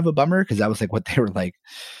is kind of a bummer because that was like what they were like.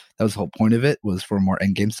 That was the whole point of it, was for more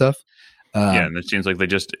end game stuff. And it seems like they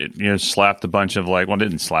just slapped a bunch of like, well,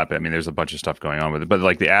 didn't slap it. I mean, there's a bunch of stuff going on with it, but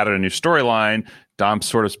like they added a new storyline. Dom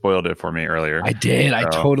sort of spoiled it for me earlier. I did. So.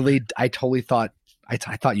 I totally thought. I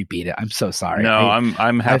thought you beat it. I'm so sorry. No,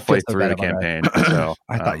 I'm halfway through the campaign, so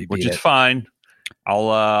I thought you beat which it. is fine.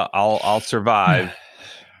 I'll survive.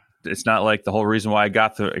 It's not like the whole reason why I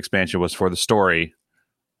got the expansion was for the story.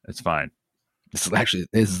 It's fine. This actually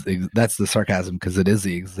that's the sarcasm because it is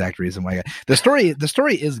the exact reason why I got the story. The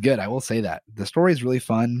story is good. I will say that the story is really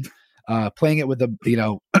fun. Playing it with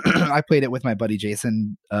I played it with my buddy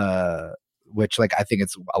Jason, which like I think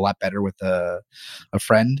it's a lot better with a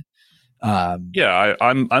friend.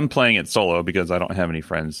 I'm playing it solo because I don't have any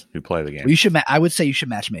friends who play the game. You should. I would say you should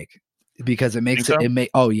matchmake because it makes it. It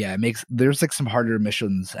makes there's like some harder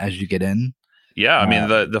missions as you get in. Yeah, I mean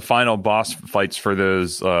the final boss fights for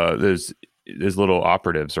those little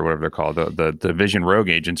operatives or whatever they're called, the Division Rogue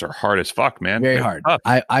agents are hard as fuck, man. Very hard.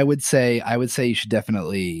 I would say you should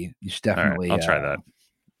definitely. Right, I'll try that.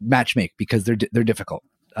 Matchmake because they're difficult.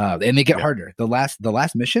 And they get harder. The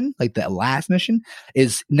last mission, like the last mission,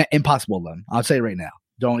 is impossible alone. I'll say it right now.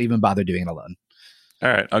 Don't even bother doing it alone. All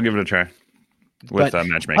right, I'll give it a try with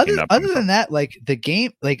matchmaking. Other than that, like the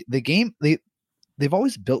game, they've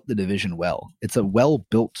always built the Division well. It's a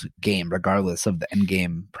well-built game, regardless of the end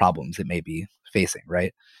game problems it may be facing.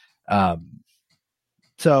 Right.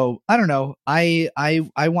 So I don't know. I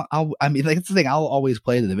mean, like it's the thing. I'll always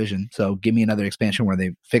play the Division. So give me another expansion where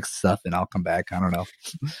they fix stuff, and I'll come back. I don't know.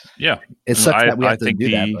 Yeah, it sucks that we have to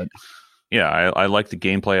do that. But yeah, I like the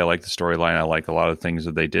gameplay. I like the storyline. I like a lot of things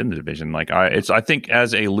that they did in the Division. Like I think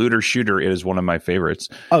as a looter shooter, it is one of my favorites.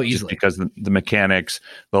 Oh, easily, because the mechanics,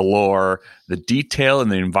 the lore, the detail,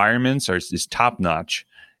 and the environments is top notch.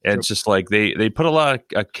 It's just like they put a lot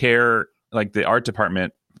of care. Like the art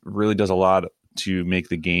department really does a lot to make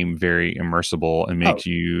the game very immersible and makes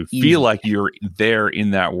you feel like you're there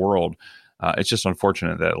in that world. It's just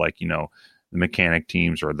unfortunate that the mechanic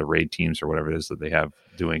teams or the raid teams or whatever it is that they have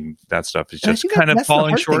doing that stuff is just kind of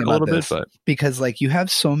falling short a little bit. But because like you have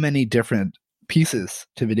so many different pieces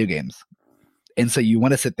to video games, and so you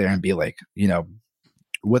want to sit there and be like,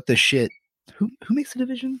 what the shit? Who makes the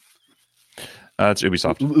Division? It's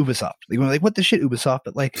Ubisoft. Like what the shit, Ubisoft?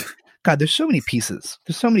 But like, God, there's so many pieces.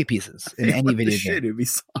 There's so many pieces in any video game. Shit,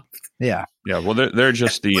 Ubisoft. Yeah. Yeah. Well, they're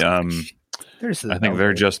just the I think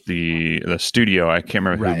they're just the studio. I can't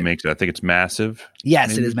remember who makes it. I think it's Massive. Yes,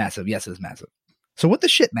 maybe? It is Massive. Yes, it is Massive. So what the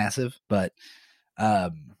shit, Massive? But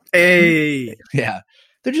hey, yeah,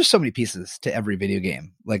 there's just so many pieces to every video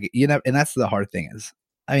game. Like and that's the hard thing is.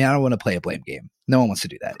 I mean, I don't want to play a blame game. No one wants to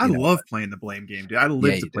do that. I love playing the blame game, dude. I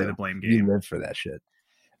live to play the blame game. You live for that shit.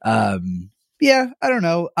 Yeah, I don't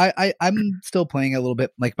know. I'm still playing a little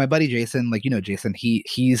bit. Like my buddy Jason, like Jason,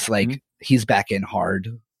 he's like he's back in hard.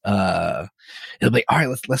 He'll be all right.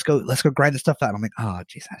 Let's go grind the stuff out. I'm like, oh,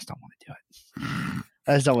 Jason, I just don't want to do it.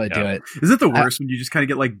 I just don't want to do it. Is it the worst when you just kind of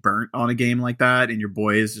get like burnt on a game like that, and your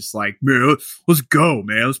boy is just like, man, let's go,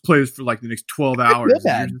 man. Let's play this for like the next 12 hours.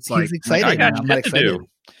 He's excited. I got I'm not excited. To do.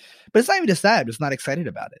 But it's not even just that. I'm just not excited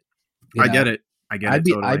about it. I get it. I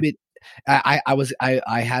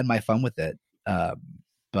had my fun with it.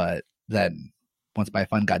 But then once my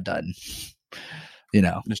fun got done,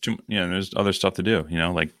 there's other stuff to do,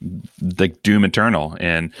 like Doom Eternal,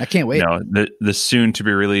 and I can't wait. The soon to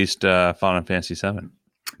be released Final Fantasy VII.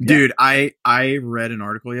 Dude, I read an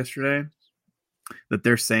article yesterday that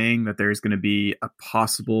they're saying that there's going to be a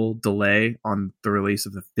possible delay on the release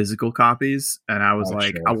of the physical copies, and I was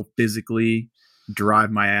I will physically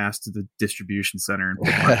drive my ass to the distribution center and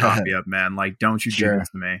pick my copy up, man. Like, don't you do this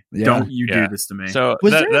to me. Yeah. Don't you do this to me. So go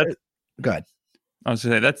ahead. I was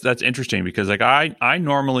gonna say that's interesting because like I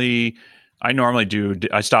normally I normally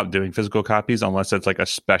I stopped doing physical copies unless it's like a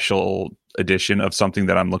special edition of something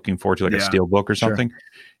that I'm looking forward to, like a steelbook or something. Sure.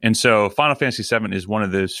 And so Final Fantasy VII is one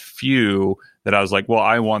of those few that I was like, well,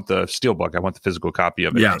 I want the steelbook. I want the physical copy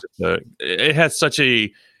of it. Yeah. It has such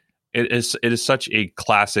a, it is such a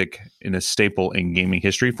classic and a staple in gaming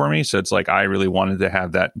history for me. So it's like, I really wanted to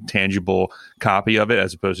have that tangible copy of it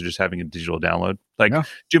as opposed to just having a digital download. Like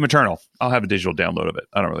Doom Eternal, I'll have a digital download of it.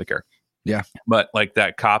 I don't really care. Yeah. But like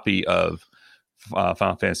that copy of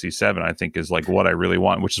Final Fantasy VII, I think, is like what I really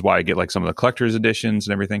want, which is why I get like some of the collector's editions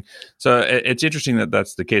and everything. So it's interesting that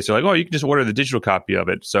that's the case. They're like, oh, you can just order the digital copy of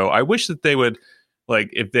it. So I wish that they would, like,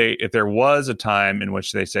 if there was a time in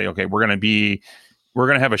which they say, okay, we're going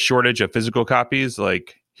to have a shortage of physical copies.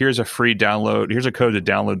 Like, here's a free download. Here's a code to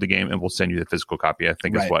download the game, and we'll send you the physical copy. I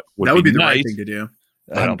think is what would be the nice. right thing to do.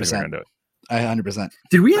 I don't think we're going to do it. 100%.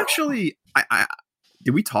 Did we actually?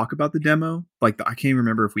 Did we talk about the demo? Like, I can't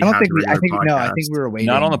remember if we had the podcast. No, I think we were waiting.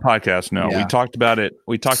 Not on the podcast. No, we talked about it.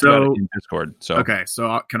 We talked about it in Discord. So okay,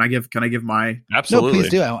 so can I give my absolutely? No, please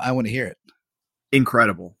do. I want to hear it.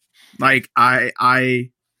 Incredible. Like I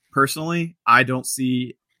personally, I don't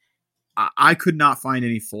see. I could not find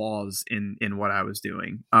any flaws in what I was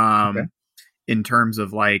doing. In terms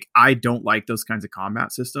of like, I don't like those kinds of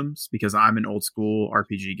combat systems because I'm an old school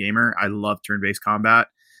RPG gamer. I love turn-based combat.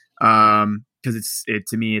 Because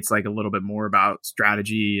to me, it's like a little bit more about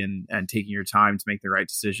strategy and taking your time to make the right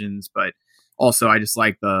decisions. But also, I just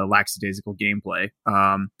like the lackadaisical gameplay.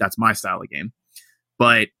 That's my style of game.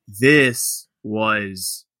 But this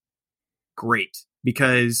was great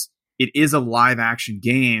because it is a live action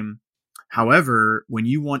game. However, when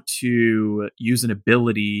you want to use an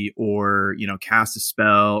ability or, cast a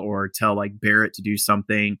spell or tell like Barrett to do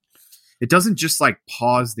something, it doesn't just like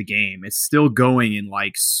pause the game. It's still going in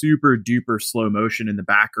like super duper slow motion in the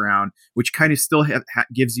background, which kind of still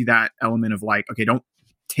gives you that element of like, okay, don't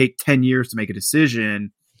take 10 years to make a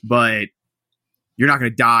decision, but you're not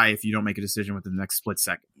going to die if you don't make a decision within the next split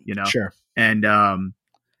second, Sure. And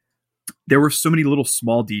there were so many little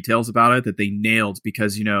small details about it that they nailed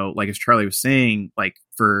because, like as Charlie was saying, like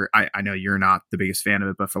I know you're not the biggest fan of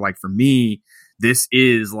it, but for me, this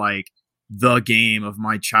is like the game of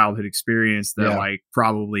my childhood experience that like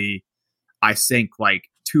probably I sank like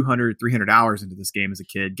 200, 300 hours into this game as a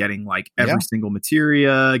kid, getting like every single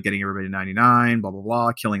materia, getting everybody to 99, blah, blah,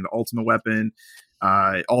 blah, killing the ultimate weapon,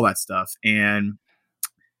 all that stuff. And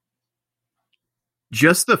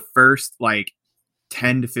just the first like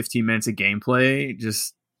 10 to 15 minutes of gameplay, it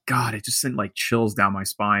just sent like chills down my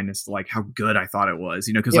spine as to like how good I thought it was,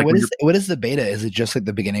 because what is the beta? Is it just like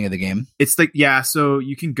the beginning of the game? It's like, so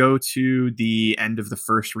you can go to the end of the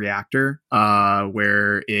first reactor,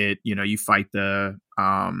 where it, you fight the,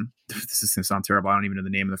 this is going to sound terrible. I don't even know the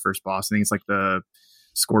name of the first boss. I think it's like the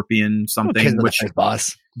Scorpion something, which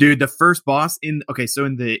boss, dude, the first boss in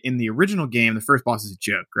the original game, the first boss is a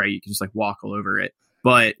joke, right? You can just like walk all over it.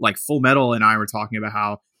 But like Full Metal and I were talking about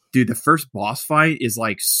how, dude, the first boss fight is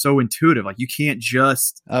like so intuitive. Like you can't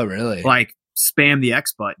just like spam the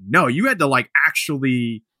X button. No, you had to like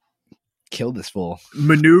actually kill this fool,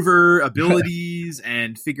 maneuver abilities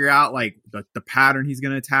and figure out like the pattern he's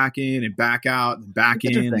going to attack in and back out and back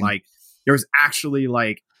in. Like there was actually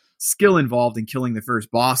like skill involved in killing the first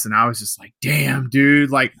boss. And I was just like, damn, dude,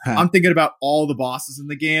 like I'm thinking about all the bosses in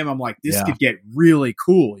the game. I'm like, this could get really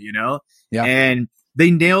cool, Yeah. And they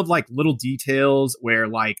nailed like little details where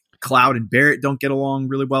like Cloud and Barrett don't get along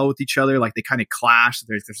really well with each other. Like they kind of clash.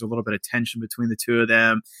 There's a little bit of tension between the two of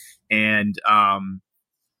them. And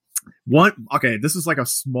this is like a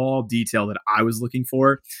small detail that I was looking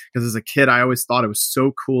for because as a kid, I always thought it was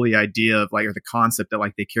so cool, the idea of like, or the concept that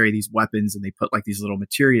like they carry these weapons and they put like these little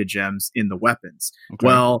materia gems in the weapons. Okay.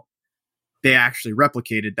 Well, they actually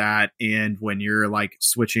replicated that, and when you're like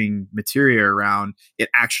switching materia around, it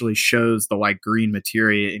actually shows the like green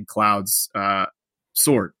materia in Cloud's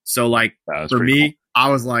sword. So like for me, cool. I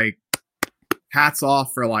was like, hats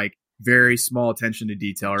off for like very small attention to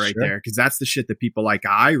detail right there, because that's the shit that people like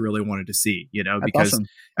I really wanted to see, That's because awesome.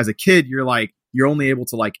 As a kid, you're only able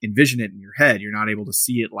to like envision it in your head. You're not able to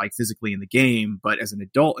see it like physically in the game. But as an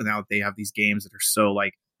adult, and now they have these games that are so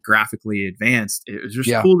like graphically advanced, it was just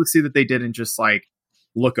cool to see that they didn't just like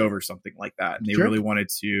look over something like that, and they really wanted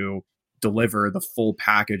to deliver the full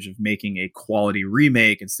package of making a quality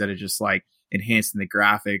remake instead of just like enhancing the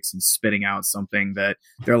graphics and spitting out something that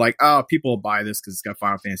they're like, oh, people will buy this because it's got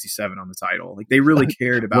Final Fantasy VII on the title. Like they really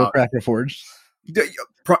cared about Warcraft Reforged.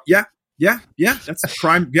 Yeah, that's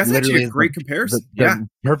prime. That's actually Literally a great comparison. the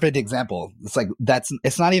perfect example. It's like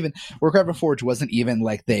it's not even Warcraft Reforged wasn't even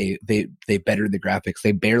like they bettered the graphics.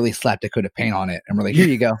 They barely slapped a coat of paint on it, and we're like, here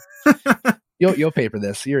you go, you'll pay for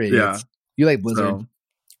this. You're idiots. You like Blizzard. So,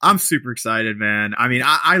 I'm super excited, man. I mean,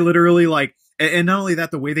 I literally like, and not only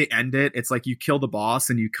that, the way they end it, it's like you kill the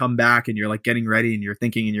boss and you come back and you're like getting ready and you're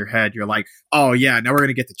thinking in your head, you're like, oh yeah, now we're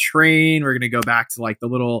gonna get the train. We're gonna go back to like the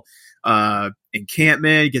little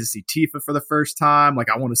encampment. You get to see Tifa for the first time. Like,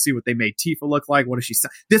 I want to see what they made Tifa look like. What does she say?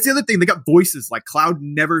 That's the other thing. They got voices. Like, Cloud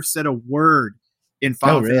never said a word in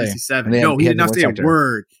Final Fantasy VII. No, he did not say a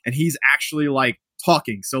word, and he's actually like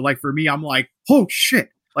talking. So like for me, I'm like, oh shit.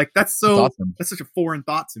 Like that's awesome. That's such a foreign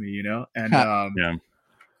thought to me, you know? And I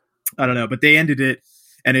don't know, but they ended it,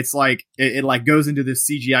 and it's like it like goes into this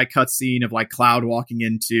CGI cutscene of like Cloud walking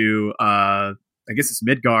into I guess it's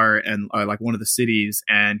Midgar and like one of the cities,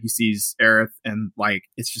 and he sees Aerith, and like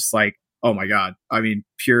it's just like, oh my god. I mean,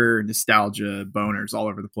 pure nostalgia boners all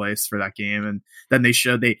over the place for that game. And then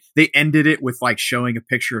they ended it with like showing a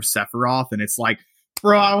picture of Sephiroth, and it's like,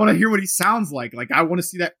 bro, I want to hear what he sounds like. Like, I want to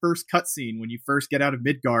see that first cutscene when you first get out of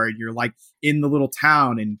Midgard. You're like in the little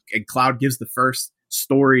town, and Cloud gives the first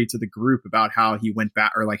story to the group about how he went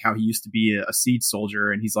back, or like how he used to be a seed soldier,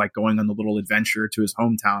 and he's like going on the little adventure to his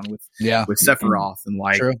hometown with Sephiroth, and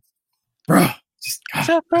like, bro, just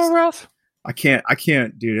God, Sephiroth. I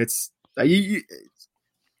can't, dude. It's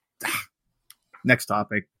next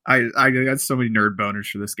topic. I got so many nerd boners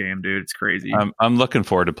for this game, dude. It's crazy. I'm looking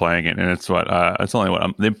forward to playing it, and it's it's only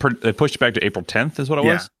what they pushed it back to April 10th is what it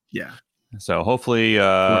was. Yeah. So hopefully,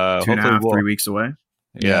 3 weeks away.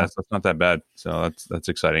 Yeah, so it's not that bad. So that's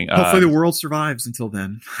exciting. Hopefully, the world survives until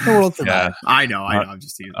then. The world survives. Yeah, I know. I'm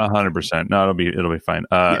just teasing. 100%. No, it'll be fine.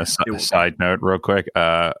 A side note, real quick.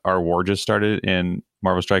 Our war just started in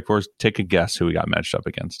Marvel Strike Force. Take a guess who we got matched up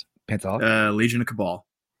against. Legion of Cabal.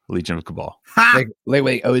 Legion of Cabal.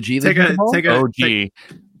 Wait, OG. Take a OG.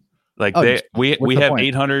 We have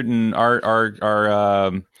 800, and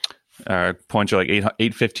our points are like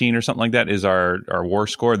 815 or something like that. Is our war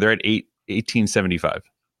score? They're at 1875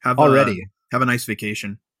 already. Have a nice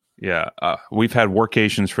vacation. Yeah, we've had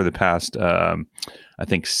workations for the past I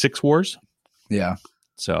think 6 wars. Yeah,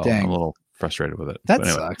 so I'm a little frustrated with it. That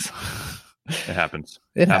sucks. It happens.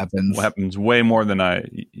 It happens way more than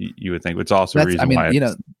you would think. It's also a reason why.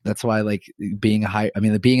 That's why like being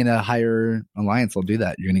in a higher alliance will do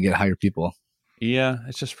that. You're going to get higher people. Yeah,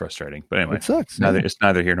 it's just frustrating. But anyway, it sucks. It's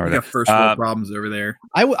neither here nor there. First world problems over there.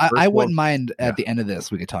 I wouldn't mind at the end of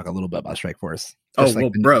this we could talk a little bit about Strike Force.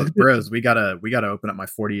 Bros, we gotta open up my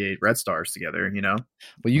 48 red stars together. You know.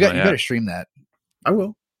 Well, you better stream that. I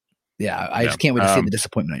will. Yeah, I just can't wait to see the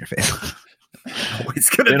disappointment on your face. It's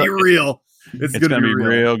gonna be real. It's gonna be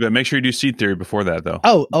real good. Make sure you do Seed Theory before that, though.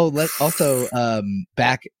 Let's also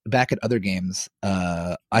back at other games.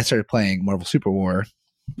 I started playing Marvel Super War,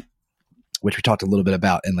 which we talked a little bit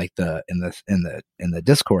about in like in the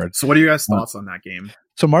Discord. So, what are you guys' thoughts on that game?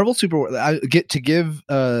 So, Marvel Super War. I give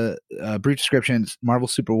a brief description. Marvel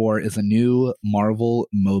Super War is a new Marvel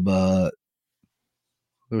MOBA.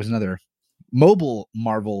 There was another mobile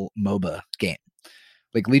Marvel MOBA game,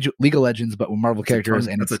 like League of Legends, but with Marvel characters,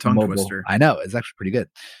 and it's a tongue twister. I know, it's actually pretty good.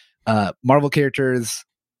 Marvel characters,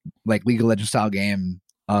 like League of Legends style game.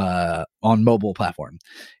 On mobile platform.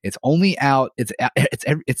 It's only out.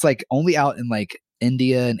 It's like only out in like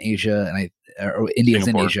India and Asia, or India's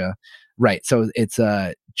in Asia, right? So it's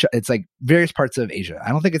like various parts of Asia.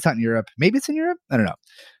 I don't think it's out in Europe. Maybe it's in Europe. I don't know.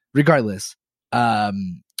 Regardless,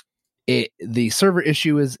 the server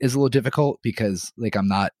issue is a little difficult because like I'm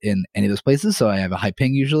not in any of those places, so I have a high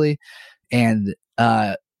ping usually, and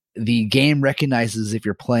the game recognizes if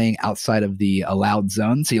you're playing outside of the allowed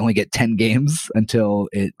zone, so you only get 10 games until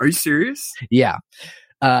it. Are you serious? Yeah.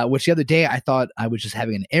 Which the other day I thought I was just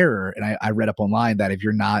having an error, and I read up online that if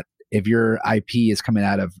your IP is coming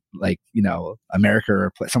out of like America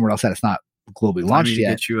or somewhere else that it's not globally launched yet,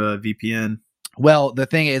 get you a VPN. Well, the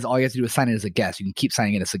thing is, all you have to do is sign in as a guest. You can keep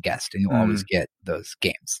signing in as a guest, and you'll always get those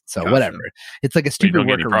games. So whatever. It's like a stupid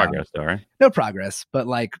workaround. Progress, though, right? No progress, but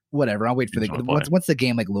like whatever. I'll wait for once the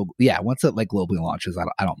game once it like globally launches.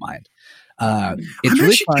 I don't mind. It's I'm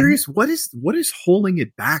really actually curious. What is holding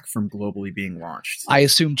it back from globally being launched? I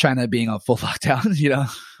assume China being on full lockdown.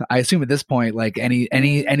 I assume at this point, like any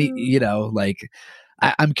like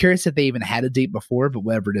I'm curious if they even had a date before, but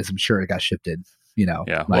whatever it is, I'm sure it got shifted.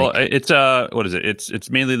 Yeah. Well, it's what is it? It's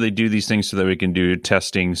mainly they do these things so that we can do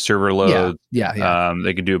testing, server load. Yeah.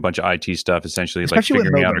 They can do a bunch of IT stuff, essentially, especially like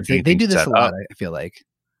figuring out. They do this a lot. I feel like.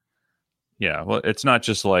 Yeah, well, it's not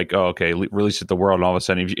just like, oh, okay, release it to the world, and all of a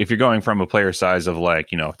sudden, if you're going from a player size of like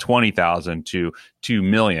 20,000 to 2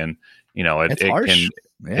 million, it harsh. can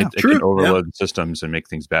Yeah. it can overload the systems and make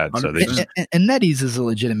things bad. So they just and NetEase is a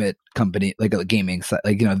legitimate company, like a gaming site.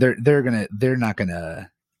 Like they're gonna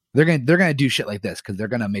do shit like this because they're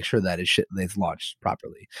gonna make sure that shit is launched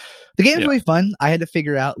properly. The game's really fun. I had to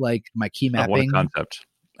figure out like my key mapping. What a concept.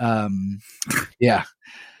 Yeah.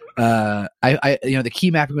 I the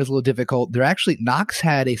key mapping was a little difficult. There actually Nox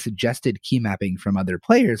had a suggested key mapping from other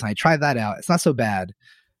players, and I tried that out. It's not so bad.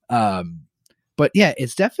 But yeah,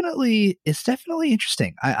 it's definitely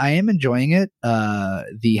interesting. I am enjoying it.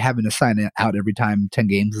 The having to sign it out every time 10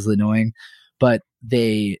 games is annoying, but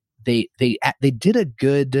they did a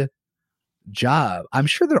good job. I'm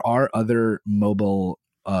sure there are other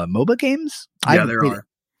MOBA games. Yeah, there are.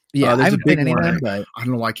 Yeah, I haven't played any of them, but I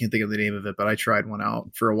don't know why I can't think of the name of it, but I tried one out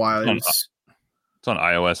for a while. It's on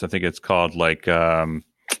iOS. I think it's called like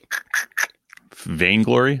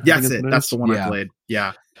Vainglory. That's it. That's the one I played.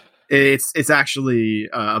 Yeah. It's actually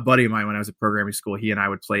a buddy of mine when I was at programming school. He and I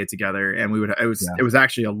would play it together, and it was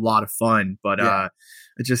actually a lot of fun. But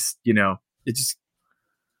it just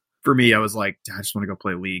for me, I was like, I just want to go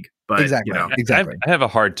play League. But exactly. I have a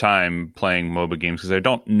hard time playing MOBA games because I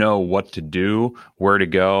don't know what to do, where to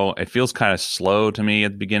go. It feels kind of slow to me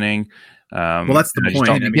at the beginning. Well, that's the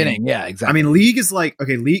point. Yeah, exactly. I mean, League is like,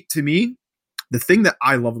 okay, League to me, the thing that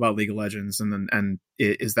I love about League of Legends and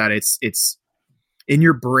is that it's in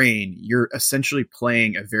your brain, you're essentially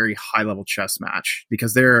playing a very high level chess match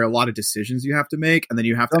because there are a lot of decisions you have to make, and then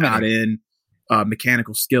you have to add in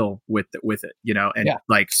mechanical skill with it, and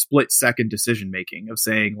like split second decision making of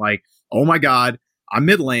saying like, oh my God, I'm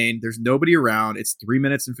mid lane. There's nobody around. It's 3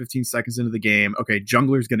 minutes and 15 seconds into the game. Okay,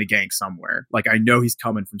 jungler's going to gank somewhere. Like I know he's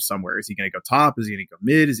coming from somewhere. Is he going to go top? Is he going to go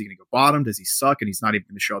mid? Is he going to go bottom? Does he suck and he's not even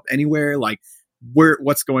going to show up anywhere? Like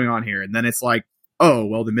what's going on here? And then it's like, oh,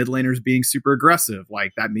 well, the mid laner's being super aggressive.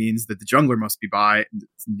 Like that means that the jungler must be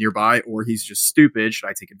nearby, or he's just stupid. Should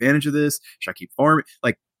I take advantage of this? Should I keep farming?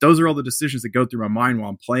 Like those are all the decisions that go through my mind while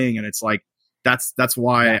I'm playing. And it's like, that's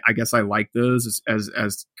why I guess I like those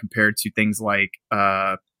as compared to things like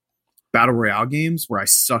battle royale games where I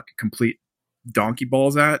suck complete donkey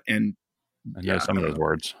balls at. And I know some of those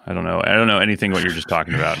words. I don't know anything what you're just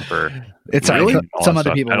talking about. For it's really some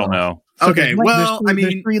other people. I don't know. So okay,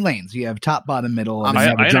 there's 3 lanes. You have top, bottom, middle. And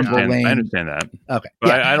I understand that. Okay,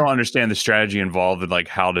 but I don't understand the strategy involved in like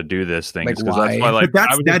how to do this thing. Because that's why, like,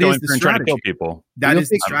 that is the strategy. Trying to kill people. That is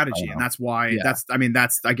the strategy, and that's why. That's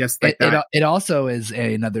I guess like it also is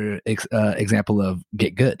another example of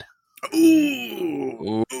get good.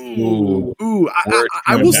 Ooh.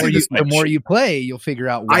 I will say this much. The more you play, you'll figure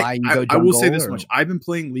out why you go jungle. I will say this much. I've been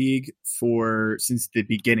playing League since the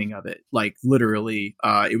beginning of it. Like literally,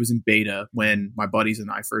 it was in beta when my buddies and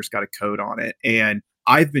I first got a code on it. And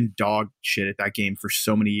I've been dog shit at that game for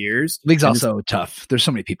so many years. League's also tough. There's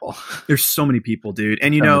so many people. There's so many people, dude.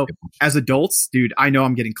 And as adults, dude, I know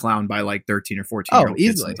I'm getting clowned by like 13 or 14 year old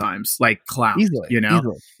kids sometimes. Like clowned,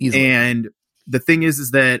 easily. And the thing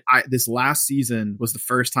is that this last season was the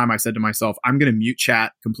first time I said to myself, I'm going to mute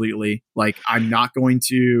chat completely. Like, I'm not going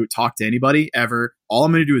to talk to anybody ever. All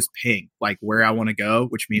I'm going to do is ping, like, where I want to go,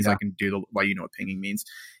 which means I can do you know what pinging means.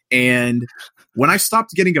 And when I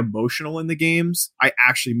stopped getting emotional in the games, I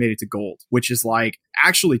actually made it to gold, which is, like,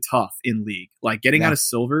 actually tough in League. Like, getting out of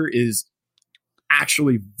silver is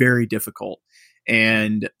actually very difficult.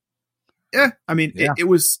 And, it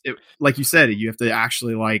was like you said, you have to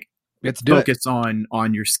actually, like, focus on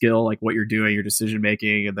your skill, like what you're doing, your decision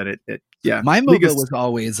making, and that my MOBA was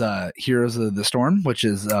always Heroes of the Storm, which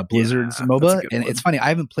is Blizzard's MOBA, and it's funny, I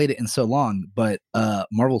haven't played it in so long, but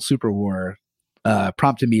Marvel Super War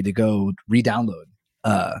prompted me to go re-download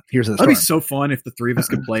Heroes of the Storm. That'd be so fun if the three of us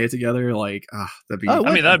could play it together. Like, that'd be.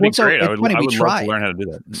 That'd be great. I would love to learn how to do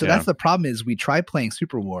that. So that's the problem is we tried playing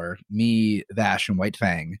Super War, me, Vash, and White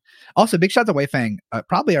Fang. Also, big shout out to White Fang,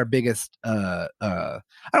 probably our biggest. I don't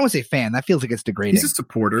want to say fan. That feels like it's degrading. He's a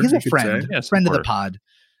supporter. He's a friend, friend of the pod,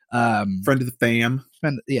 friend of the fam.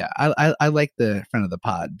 I like the friend of the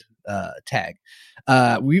pod tag.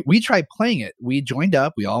 We tried playing it. We joined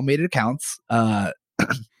up. We all made accounts.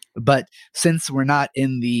 But since we're not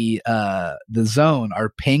in the zone, our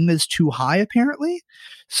ping is too high apparently,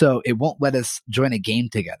 so it won't let us join a game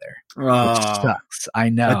together, which sucks. I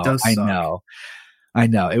know. I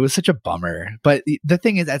know it was such a bummer, but the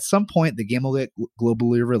thing is, at some point, the game will get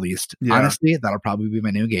globally released. Yeah. Honestly, that'll probably be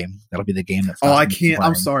my new game. That'll be the game that's. Oh, I can't.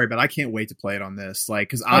 I'm sorry, but I can't wait to play it on this. Like,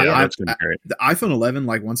 because that's gonna be great. the iPhone 11,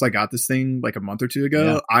 like once I got this thing like a month or two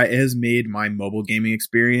ago, it has made my mobile gaming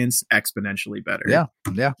experience exponentially better. Yeah.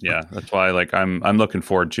 That's why, like, I'm looking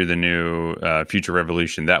forward to the new Future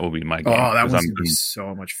Revolution. That will be my game. Oh, that one's gonna be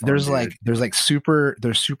so much fun.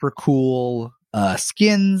 There's super cool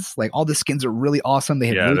skins. Like all the skins are really awesome. They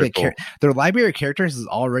have really good cool. Their library of characters is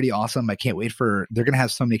already awesome. I can't wait they're gonna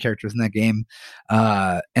have so many characters in that game.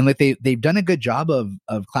 And like they've done a good job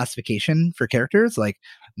of classification for characters, like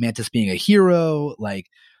Mantis being a hero, like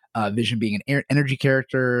Vision being an energy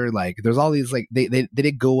character. Like there's all these, like they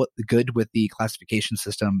did go good with the classification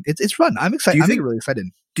system. It's fun. I'm excited. I'm really excited.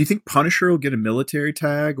 Do you think Punisher will get a military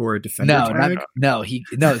tag or a defender tag? No. So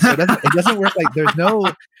it doesn't work. Like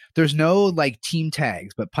there's no like team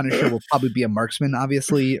tags, but Punisher will probably be a marksman,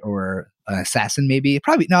 obviously, or an assassin, maybe.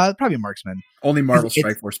 Probably a marksman. Only Marvel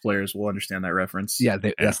Strike Force players will understand that reference. Yeah,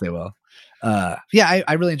 yes, they will. I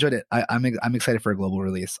really enjoyed it. I'm excited for a global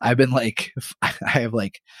release. I've been like, I have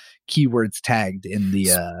like keywords tagged in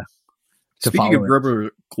the. Speaking of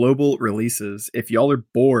global releases, if y'all are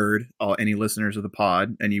bored, any listeners of the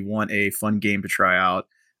pod, and you want a fun game to try out,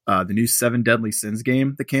 the new 7 Deadly Sins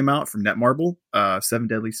game that came out from Netmarble, 7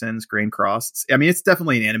 Deadly Sins, Grain Cross. I mean, it's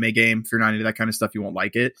definitely an anime game. If you're not into that kind of stuff, you won't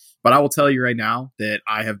like it. But I will tell you right now that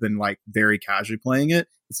I have been like very casually playing it.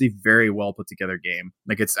 It's a very well put together game.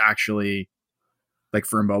 Like it's actually like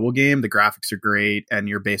for a mobile game, the graphics are great, and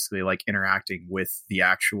you're basically like interacting with the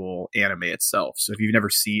actual anime itself. So if you've never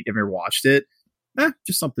watched it,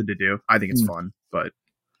 just something to do. I think it's fun, but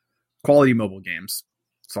quality mobile games.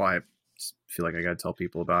 That's all I feel like I got to tell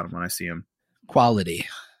people about them when I see them. Quality.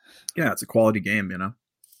 Yeah, it's a quality game, you know?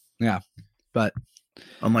 Yeah, but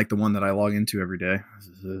unlike the one that I log into every day.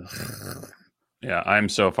 Yeah, I'm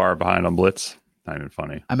so far behind on Blitz. Not even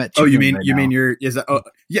funny. I'm at. You mean you're? Is that? Oh,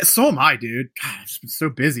 yeah. So am I, dude. God, I've just been so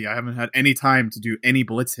busy. I haven't had any time to do any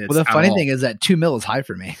Blitz hits. Well, the funny thing is that 2 mil is high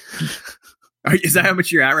for me. Is that how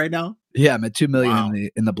much you're at right now? Yeah, I'm at 2 million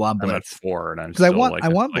in the Blob Blitz. I'm at 4, and I'm because I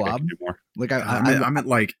want Blob. Like I'm at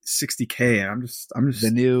like 60K, and I'm just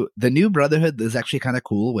the new Brotherhood is actually kind of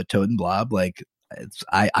cool with Toad and Blob. Like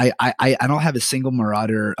I don't have a single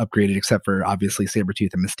Marauder upgraded except for obviously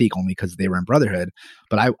Sabretooth and Mystique, only because they were in Brotherhood.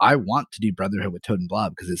 But I want to do Brotherhood with Toad and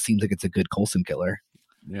Blob because it seems like it's a good Coulson killer.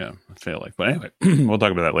 Yeah, I feel like. But anyway, we'll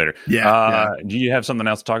talk about that later. Yeah. Do you have something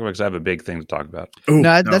else to talk about? Because I have a big thing to talk about.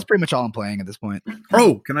 No, that's pretty much all I'm playing at this point.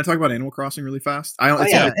 Oh, can I talk about Animal Crossing really fast? Animal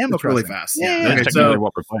Crossing really fast. Yeah. Okay, so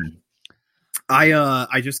what we're playing.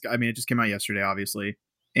 It just came out yesterday, obviously,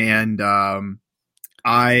 and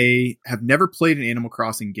I have never played an Animal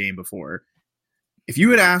Crossing game before. If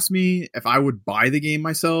you had asked me if I would buy the game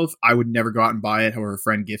myself, I would never go out and buy it. However, a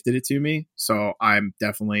friend gifted it to me, so I'm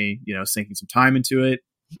definitely sinking some time into it.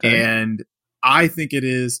 Okay. And I think it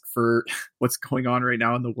is, for what's going on right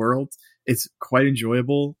now in the world, it's quite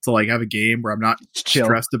enjoyable to like have a game where I'm not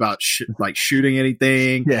stressed about like shooting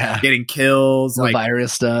anything, getting kills, no like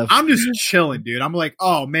virus stuff. I'm just chilling, dude. I'm like,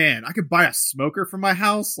 oh man, I could buy a smoker for my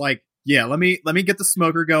house. Like, yeah, let me get the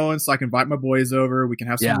smoker going so I can invite my boys over. We can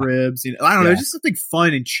have some ribs. I don't know, just something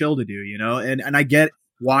fun and chill to do, And I get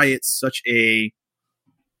why it's such a.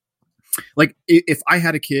 Like if I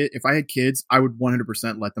had kids, I would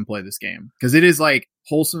 100% let them play this game because it is like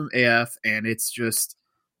wholesome AF, and it's just,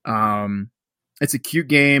 it's a cute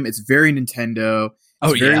game. It's very Nintendo.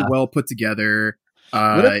 It's very well put together.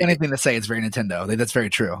 What a funny thing to say. It's very Nintendo. That's very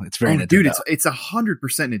true. It's very Nintendo. Dude, it's 100%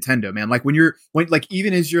 Nintendo, man. Like when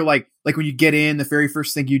even as you're like when you get in, the very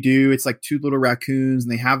first thing you do, it's like 2 little raccoons,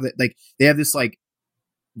 and they have this like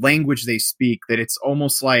language they speak that it's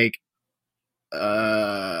almost like.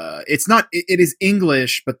 It's not. It is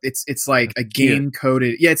English, but it's like a game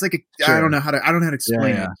coded. Yeah, it's like I don't know how to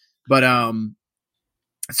explain it, but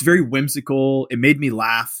it's very whimsical. It made me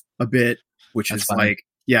laugh a bit, which That's is funny.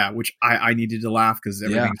 Which I needed to laugh because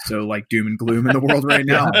everything's so like doom and gloom in the world right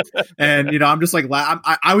now, and I'm just like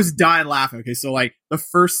I was dying laughing. Okay, so like the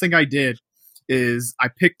first thing I did is I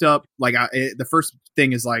picked up the first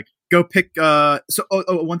thing is like. Go pick.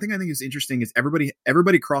 One thing I think is interesting is everybody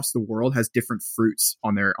across the world has different fruits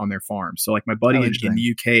on their farm. So like my buddy in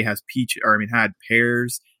the UK has had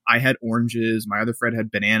pears. I had oranges. My other friend had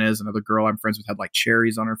bananas. Another girl I'm friends with had like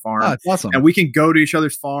cherries on her farm. Oh, that's awesome. And we can go to each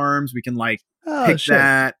other's farms. We can like pick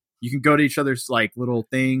that. You can go to each other's like little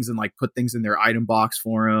things and like put things in their item box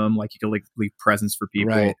for them. Like you can like leave presents for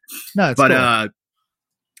people. Right. No, cool. The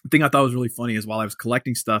thing I thought was really funny is while I was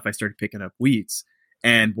collecting stuff, I started picking up wheats.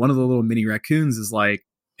 And one of the little mini raccoons is like,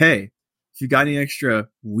 hey, if you got any extra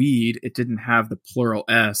weed, it didn't have the plural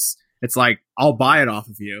S. It's like, I'll buy it off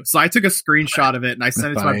of you. So I took a screenshot of it and I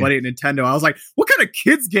sent it to my buddy at Nintendo. I was like, what kind of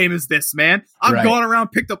kids game is this, man? I'm going around,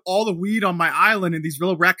 picked up all the weed on my island, and these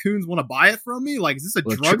little raccoons want to buy it from me? Like, is this a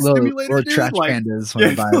drug stimulator, little dude? trash Like, pandas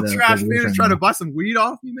trash pandas trying to buy some weed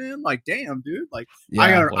off me, man? Like, damn, dude. Like, I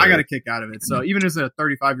got a kick out of it. So even as a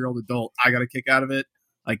 35-year-old adult, I got a kick out of it.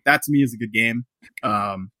 Like, that to me is a good game.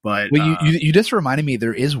 But you just reminded me,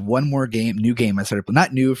 there is one more new game I started playing.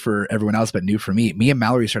 Not new for everyone else, but new for me. Me and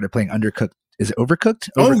Mallory started playing Undercooked. Is it Overcooked?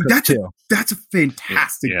 That's a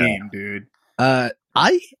fantastic game, dude. I'm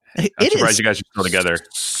surprised you guys are still together.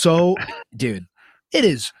 So, dude, it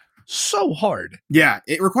is so hard. Yeah,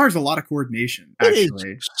 it requires a lot of coordination.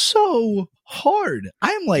 Actually, it is so hard.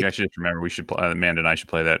 I'm like, I should just remember we should play. Amanda and I should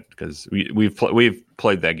play that because we've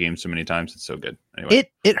played that game so many times. It's so good. Anyway,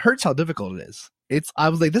 it hurts how difficult it is. I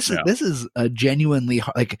was like, this is a genuinely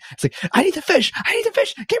hard, like, it's like, I need the fish,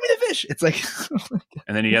 give me the fish. It's like,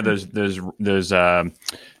 and then you have those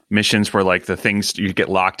missions where like the things you get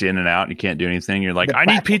locked in and out, you can't do anything. You're like, I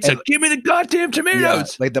need pizza, give me the goddamn tomatoes.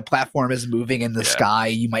 Yeah, like the platform is moving in the sky,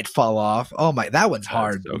 you might fall off. Oh my, that one's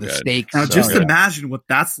hard. So the good. stakes. Now just imagine what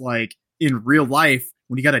that's like in real life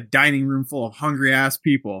when you got a dining room full of hungry ass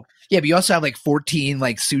people. Yeah, but you also have like 14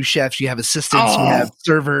 like sous chefs. You have assistants. You have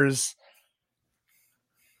servers.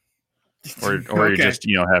 Or you just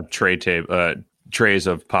have trays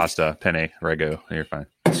of pasta, penne, ragu. You're fine.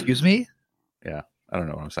 Excuse me? Yeah, I don't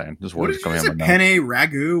know what I'm saying. This What word is did you coming say? out my Penne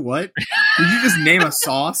ragu? What? Did you just name a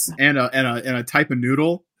sauce and a type of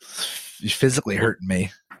noodle? You're physically hurting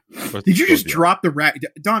me. mouth. Did you just drop the ragu?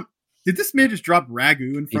 Don, did this man just drop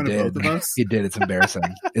ragu in front of both of us? He did. It's embarrassing.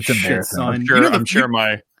 It's Shit, embarrassing. son. I'm sure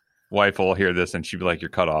my wife will hear this and she'd be like, "You're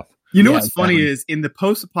cut off." You know what's funny is in the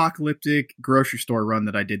post-apocalyptic grocery store run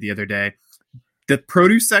that I did the other day, the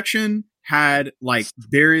produce section had like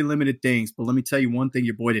very limited things. But let me tell you one thing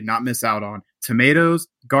your boy did not miss out on: tomatoes,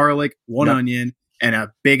 garlic, one onion, and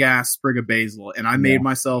a big ass sprig of basil. And I made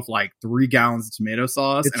myself like 3 gallons of tomato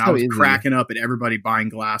sauce, and I was cracking up at everybody buying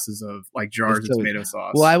glasses of like jars of tomato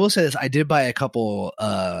sauce. Well, I will say this: I did buy a couple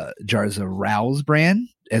jars of Rouse brand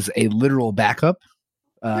as a literal backup.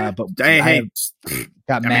 But I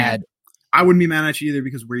got mad. I wouldn't be mad at you either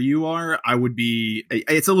because where you are, I would be.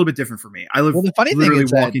 It's a little bit different for me. I live literally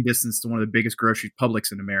walking distance to one of the biggest grocery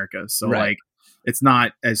publics in America, so like it's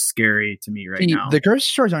not as scary to me now. The grocery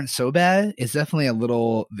stores aren't so bad. It's definitely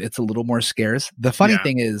it's a little more scarce. The funny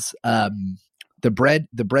thing is, the bread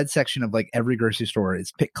section of like every grocery store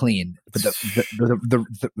is picked clean. But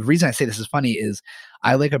the reason I say this is funny is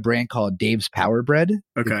I like a brand called Dave's Power Bread.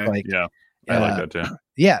 Okay, I like that too.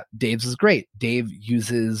 Yeah, Dave's is great. Dave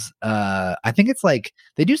uses I think it's like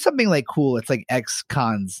they do something like cool. It's like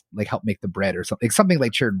ex-cons like help make the bread or something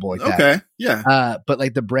like charitable like that. Okay, yeah. But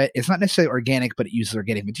like the bread, it's not necessarily organic, but it uses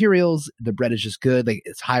organic materials. The bread is just good. Like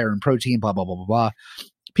it's higher in protein. Blah blah blah blah blah.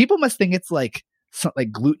 People must think it's like something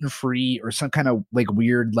like gluten free or some kind of like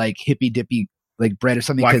weird like hippy dippy like bread or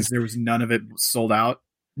something. Because there was none of it sold out.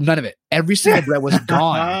 None of it. Every single bread was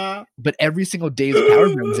gone, but every single Dave's Power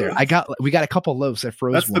Bread was there. We got a couple loaves. I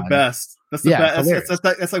froze. That's one. the best. That's the best.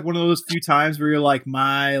 That's like one of those few times where you're like,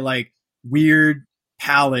 my like weird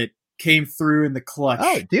palate came through in the clutch.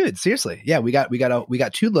 Oh, dude, seriously. Yeah, we got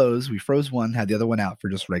 2 loaves. We froze one, had the other one out for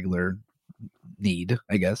just regular need,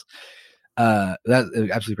 I guess. That's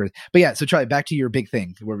absolutely crazy. But yeah, so Charlie, back to your big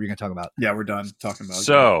thing. What were you going to talk about? Yeah, we're done talking about it.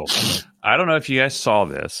 So, I don't know if you guys saw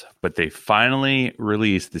this, but they finally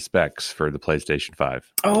released the specs for the PlayStation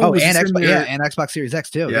 5. Oh, and Xbox, and Xbox Series X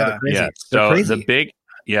too. Yeah, they're crazy. Yeah. They're so crazy.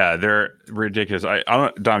 they're ridiculous. I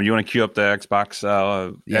don't, Dom, you want to queue up the Xbox?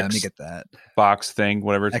 Let me get that box thing,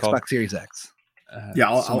 whatever it's called. Xbox Series X.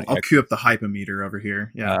 I'll cue up the hype-o-meter over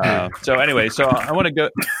here. Yeah. So anyway, I want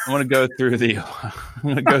to go through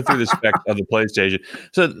the specs of the PlayStation.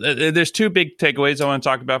 So there's 2 big takeaways I want to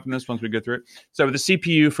talk about from this once we go through it. So the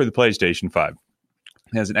CPU for the PlayStation 5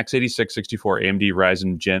 has an x86 64 AMD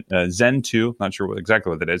Ryzen Zen 2. Not sure exactly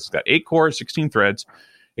what that is. It's got 8 cores, 16 threads.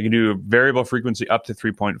 It can do variable frequency up to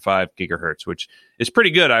 3.5 gigahertz, which is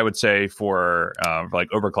pretty good, I would say, for like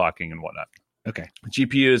overclocking and whatnot. Okay.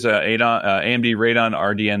 GPU is a AMD Radeon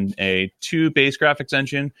RDNA 2 base graphics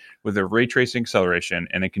engine with a ray tracing acceleration,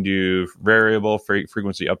 and it can do variable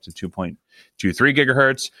frequency up to 2.23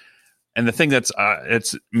 gigahertz. And the thing that's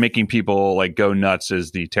it's making people like go nuts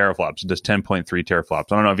is the teraflops. It does 10.3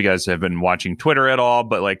 teraflops. I don't know if you guys have been watching Twitter at all,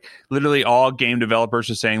 but like literally all game developers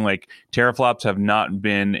are saying like teraflops have not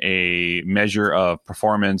been a measure of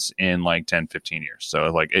performance in like 10, 15 years.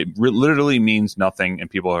 So like it literally means nothing. And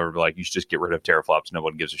people are like, you should just get rid of teraflops. No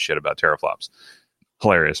one gives a shit about teraflops.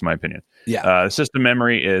 hilarious in my opinion. Yeah. System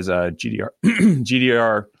memory is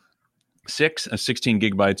GDR 6, 16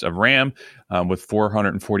 gigabytes of RAM with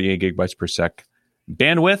 448 gigabytes per sec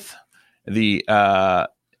bandwidth. The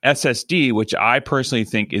SSD, which I personally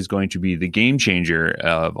think is going to be the game changer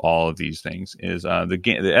of all of these things, is the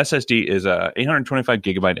SSD is a 825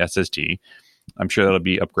 gigabyte SSD. I'm sure that'll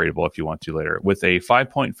be upgradable if you want to later, with a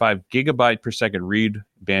 5.5 gigabyte per second read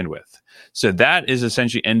bandwidth. So that is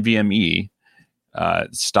essentially NVMe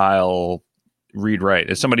style read write.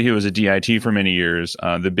 As somebody who was a DIT for many years,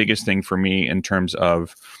 the biggest thing for me in terms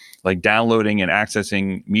of like downloading and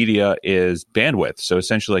accessing media is bandwidth. So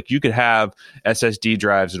essentially, like you could have SSD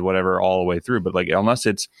drives and whatever all the way through, but like unless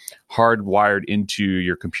it's hardwired into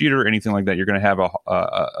your computer or anything like that, you're going to have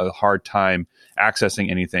a hard time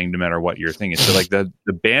accessing anything, no matter what your thing is. So like the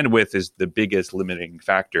bandwidth is the biggest limiting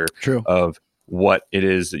factor of what it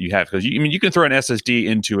is that you have. Because you can throw an SSD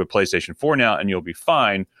into a PlayStation 4 now and you'll be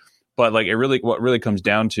fine. But like what really comes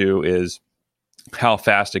down to is how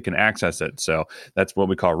fast it can access it. So that's what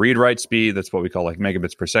we call read write speed. That's what we call like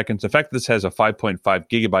megabits per second. So in fact, this has a 5.5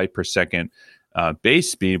 gigabyte per second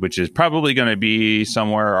base speed, which is probably going to be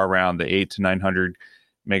somewhere around the 800 to 900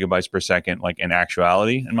 megabytes per second, like in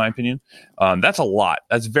actuality, in my opinion. That's a lot.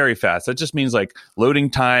 That's very fast. That just means like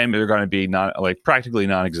loading time, they're going to be practically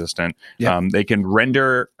non-existent. Yep. They can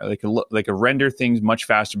render things much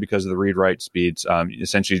faster because of the read write speeds.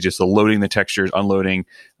 Essentially just the loading the textures, unloading,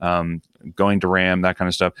 going to RAM, that kind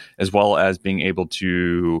of stuff, as well as being able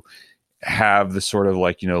to have the sort of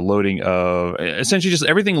like, loading of essentially just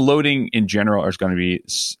everything loading in general is going to be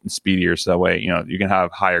speedier. So that way, you can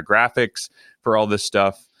have higher graphics for all this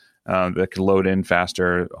stuff that can load in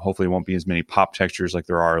faster. Hopefully it won't be as many pop textures like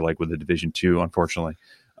there are like with the Division 2, unfortunately,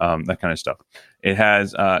 that kind of stuff. It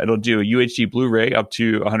has, it'll do a UHD Blu-ray up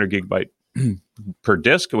to 100 gigabyte per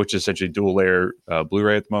disc, which is essentially dual layer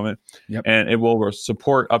Blu-ray at the moment. Yep. And it will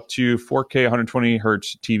support up to 4K 120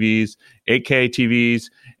 hertz TVs, 8K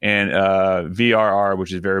TVs, and VRR,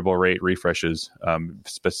 which is variable rate refreshes,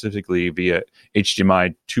 specifically via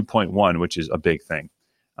HDMI 2.1, which is a big thing.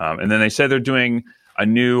 And then they said they're doing a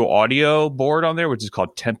new audio board on there, which is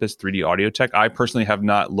called Tempest 3D Audio Tech. I personally have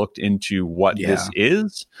not looked into what this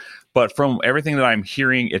is, but from everything that I'm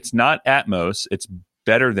hearing, it's not Atmos. It's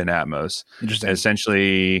better than Atmos. Interesting. It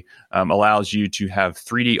essentially allows you to have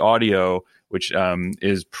 3D audio, which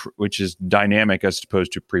is dynamic as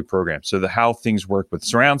opposed to pre-programmed. So how things work with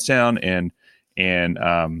surround sound and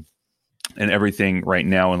everything right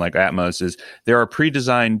now in like Atmos is there are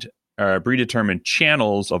predetermined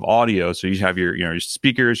channels of audio. So you have your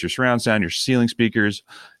speakers, your surround sound, your ceiling speakers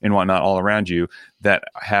and whatnot all around you that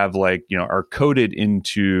have are coded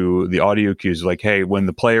into the audio cues. Like, hey, when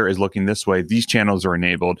the player is looking this way, these channels are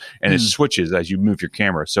enabled, and it switches as you move your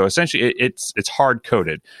camera. So essentially it's hard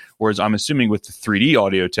coded. Whereas I'm assuming with the 3D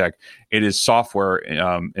audio tech, it is software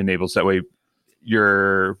enabled. So that way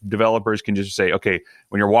your developers can just say, okay,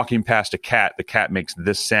 when you're walking past a cat, the cat makes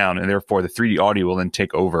this sound, and therefore the 3D audio will then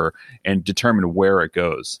take over and determine where it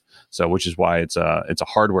goes. So, which is why it's a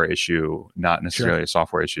hardware issue, not necessarily a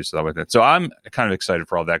software issue. So I'm kind of excited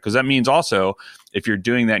for all that, because that means also if you're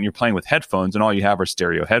doing that and you're playing with headphones and all you have are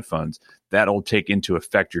stereo headphones, that'll take into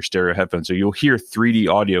effect your stereo headphones. So you'll hear 3D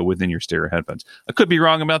audio within your stereo headphones. I could be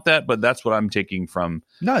wrong about that, but that's what I'm taking from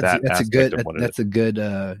that. That's a good,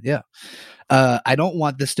 yeah. I don't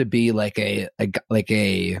want this to be like a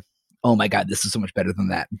oh my God, this is so much better than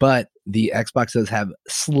that. But the Xbox does have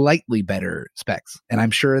slightly better specs, and I'm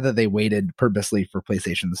sure that they waited purposely for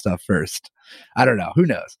PlayStation stuff first. I don't know, who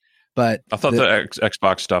knows? But I thought the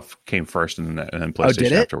Xbox stuff came first and then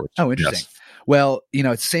PlayStation afterwards. Oh, interesting. Yes. Well,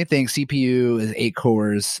 it's the same thing. CPU is 8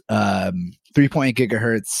 cores, 3.8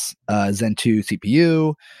 gigahertz Zen 2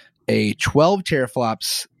 CPU, a 12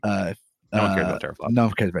 teraflops. No one cares about teraflops. No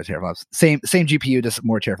one cares about teraflops. Same GPU, just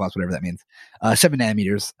more teraflops, whatever that means. 7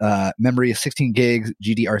 nanometers. Memory is 16 gigs,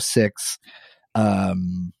 GDR6.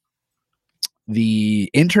 The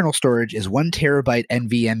internal storage is 1 terabyte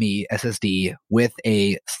NVMe SSD with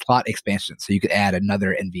a slot expansion, so you could add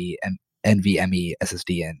another NVMe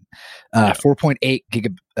SSD in. 4.8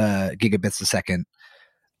 gigabits a second.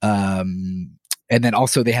 And then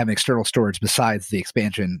also they have an external storage besides the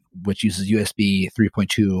expansion, which uses USB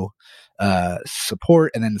 3.2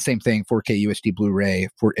 support. And then the same thing, 4K UHD Blu-ray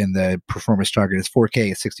in the performance target is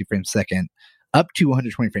 4K at 60 frames a second, up to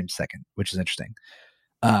 120 frames a second, which is interesting.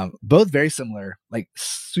 Both very similar, like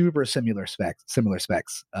super similar specs, which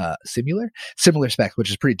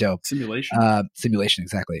is pretty dope. Simulation,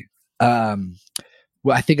 exactly.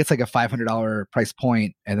 Well, I think it's like a $500 price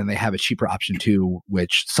point, and then they have a cheaper option too,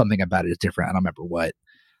 which something about it is different. I don't remember what.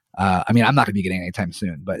 I mean, I'm not going to be getting it anytime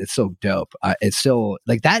soon, but it's still dope. It's still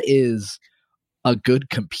like that is a good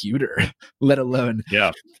computer, let alone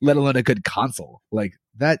a good console. Like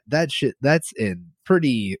that shit. That's in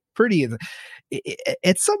pretty.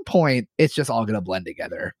 At some point, it's just all going to blend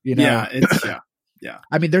together. You know? Yeah.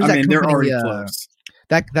 I mean, there's that company, they're already close.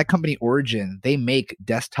 That company Origin. They make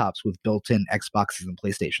desktops with built-in Xboxes and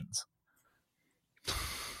PlayStations.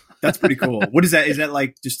 That's pretty cool. What is that? Is that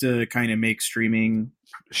like just to kind of make streaming?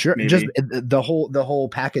 Sure, just the whole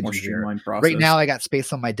package. More streamlined process. Right now, I got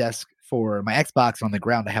space on my desk for my Xbox. On the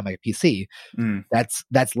ground, I have my PC.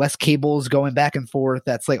 That's less cables going back and forth.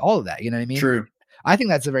 That's like all of that. You know what I mean? True. I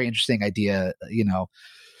think that's a very interesting idea. You know,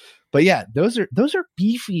 but yeah, those are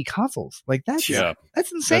beefy consoles. Like that's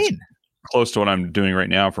insane. That's close to what I'm doing right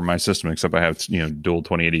now for my system, except I have dual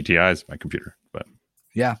 2080 Ti's in my computer. But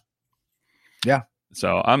yeah.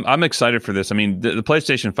 So I'm excited for this. I mean, the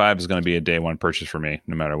PlayStation 5 is going to be a day one purchase for me,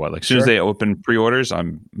 no matter what. Like, as soon as they open pre-orders,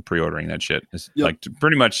 I'm pre-ordering that shit. It's like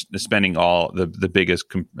pretty much spending all the biggest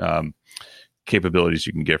capabilities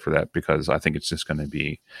you can get for that, because I think it's just going to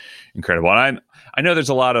be incredible. And I know there's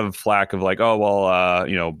a lot of flack of like, oh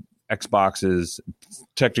well, Xbox is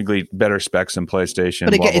technically better specs than PlayStation.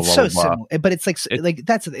 But again, it's so similar. But it's like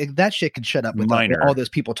that shit can shut up with all those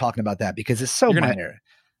people talking about that, because it's so minor.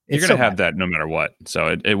 You're going to have that no matter what.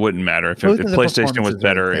 So it wouldn't matter. If PlayStation was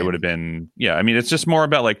better, it would have been, I mean, it's just more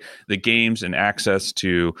about like the games and access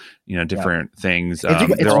to, different things. It's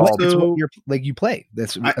what you play. I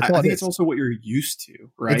think it's also what you're used to,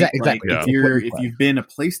 right? Exactly. Like if you've been a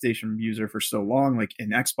PlayStation user for so long, like in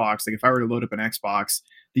Xbox, like if I were to load up an Xbox,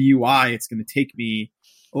 the UI, it's going to take me,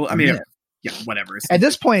 whatever. At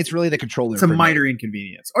this point, it's really the controller. It's a minor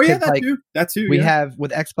inconvenience. Oh yeah, that too. We have with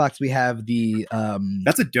Xbox, we have the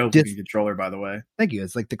that's a dope looking controller, by the way. Thank you.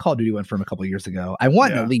 It's like the Call of Duty one from a couple of years ago. I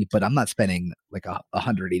want an Elite, but I'm not spending like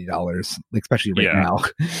 $180, especially now.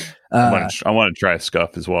 I want to try a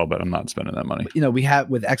Scuff as well, but I'm not spending that money. We have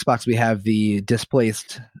with Xbox, we have the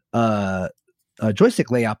displaced joystick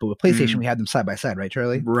layout, but with PlayStation, we have them side by side, right,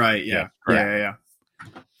 Charlie? Right. Yeah.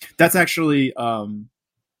 That's actually.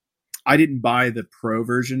 I didn't buy the Pro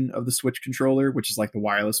version of the Switch controller, which is like the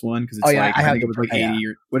wireless one, because it's I think it was like 80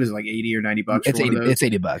 or what is it, like $80 or $90? It's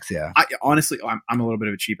 $80. Yeah. Honestly, I'm a little bit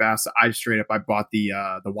of a cheap ass. I bought the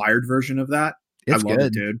wired version of that. It's love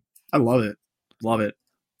it, dude. I love it. Love it.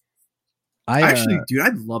 I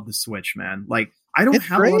love the Switch, man. Like I don't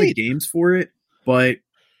have a lot of games for it, but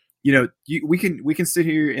we can sit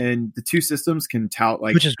here and the two systems can tout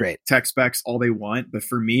like, which is great, tech specs all they want. But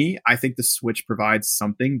for me, I think the Switch provides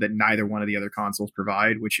something that neither one of the other consoles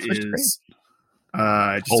provide, which is just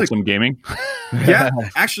wholesome gaming.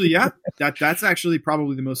 Actually, that's actually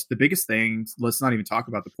probably the biggest thing. Let's not even talk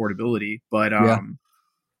about the portability, but I don't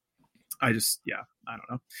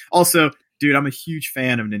know. Also, dude, I'm a huge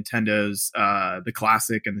fan of Nintendo's the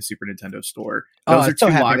Classic and the Super Nintendo Store. Those are two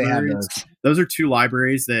libraries. Those are two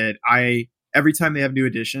libraries that every time they have new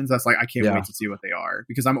editions, that's like I can't wait to see what they are,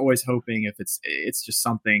 because I'm always hoping if it's just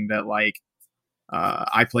something that like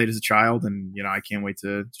I played as a child, and I can't wait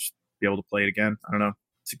to just be able to play it again. I don't know.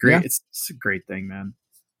 It's a great thing, man.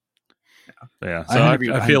 Yeah. So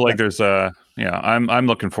I feel like there's I'm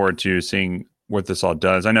looking forward to seeing what this all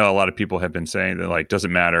does. I know a lot of people have been saying that like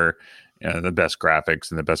doesn't matter the best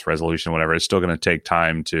graphics and the best resolution, whatever. It's still going to take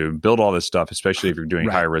time to build all this stuff, especially if you're doing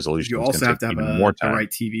higher resolution. You also have to have the right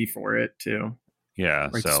TV for it too. Yeah.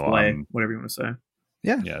 Right, display, whatever you want to say.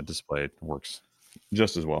 Yeah. Display works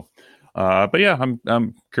just as well. But yeah,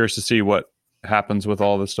 I'm curious to see what happens with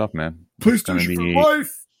all this stuff, man. PlayStation for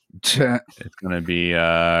life. It's going to be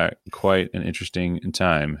quite an interesting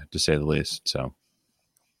time, to say the least. So.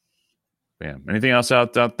 Yeah. Anything else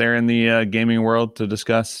out there in the gaming world to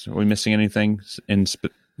discuss? Are we missing anything specifically?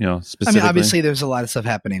 I mean, obviously, there's a lot of stuff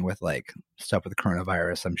happening with like stuff with the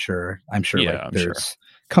coronavirus. I'm sure. There's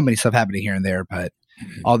company stuff happening here and there, but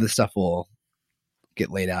all this stuff will get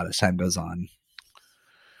laid out as time goes on.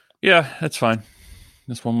 Yeah, that's fine.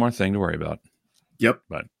 Just one more thing to worry about. Yep.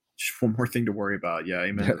 But just one more thing to worry about. Yeah,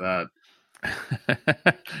 amen to that.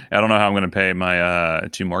 I don't know how I'm going to pay my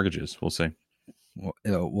 2 mortgages. We'll see.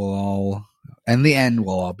 We'll all, in the end,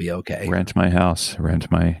 we'll all be okay. Rent my house,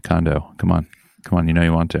 rent my condo. Come on.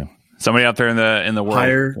 You want to. Somebody out there in the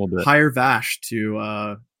world hire Vash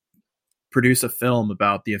to produce a film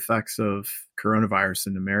about the effects of coronavirus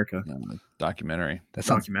in America. Documentary. That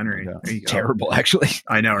sounds Documentary. There you go. terrible, actually.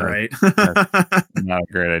 I know, right? Not a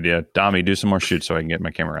great idea. Dami, do some more shoots so I can get my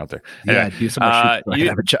camera out there. Yeah, do some more shoots so I can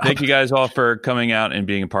have a job. Thank you guys all for coming out and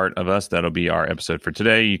being a part of us. That'll be our episode for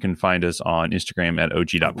today. You can find us on Instagram at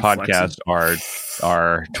og.podcast.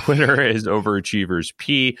 Our Twitter is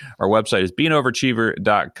overachieversp. Our website is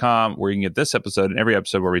beingoverachiever.com, where you can get this episode and every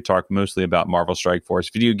episode where we talk mostly about Marvel Strike Force,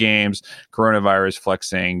 video games, coronavirus,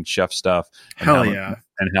 flexing, chef stuff. Hell yeah.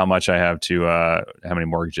 And how much I have to, how many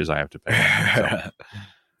mortgages I have to pay. So.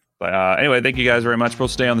 But anyway, thank you guys very much. We'll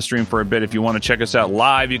stay on the stream for a bit. If you want to check us out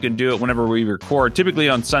live, you can do it whenever we record, typically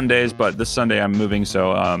on Sundays, but this Sunday I'm moving,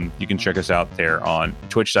 so you can check us out there on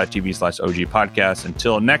twitch.tv/OG podcast.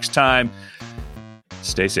 Until next time,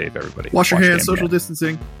 stay safe, everybody. Wash your hands, social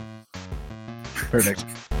distancing. Perfect.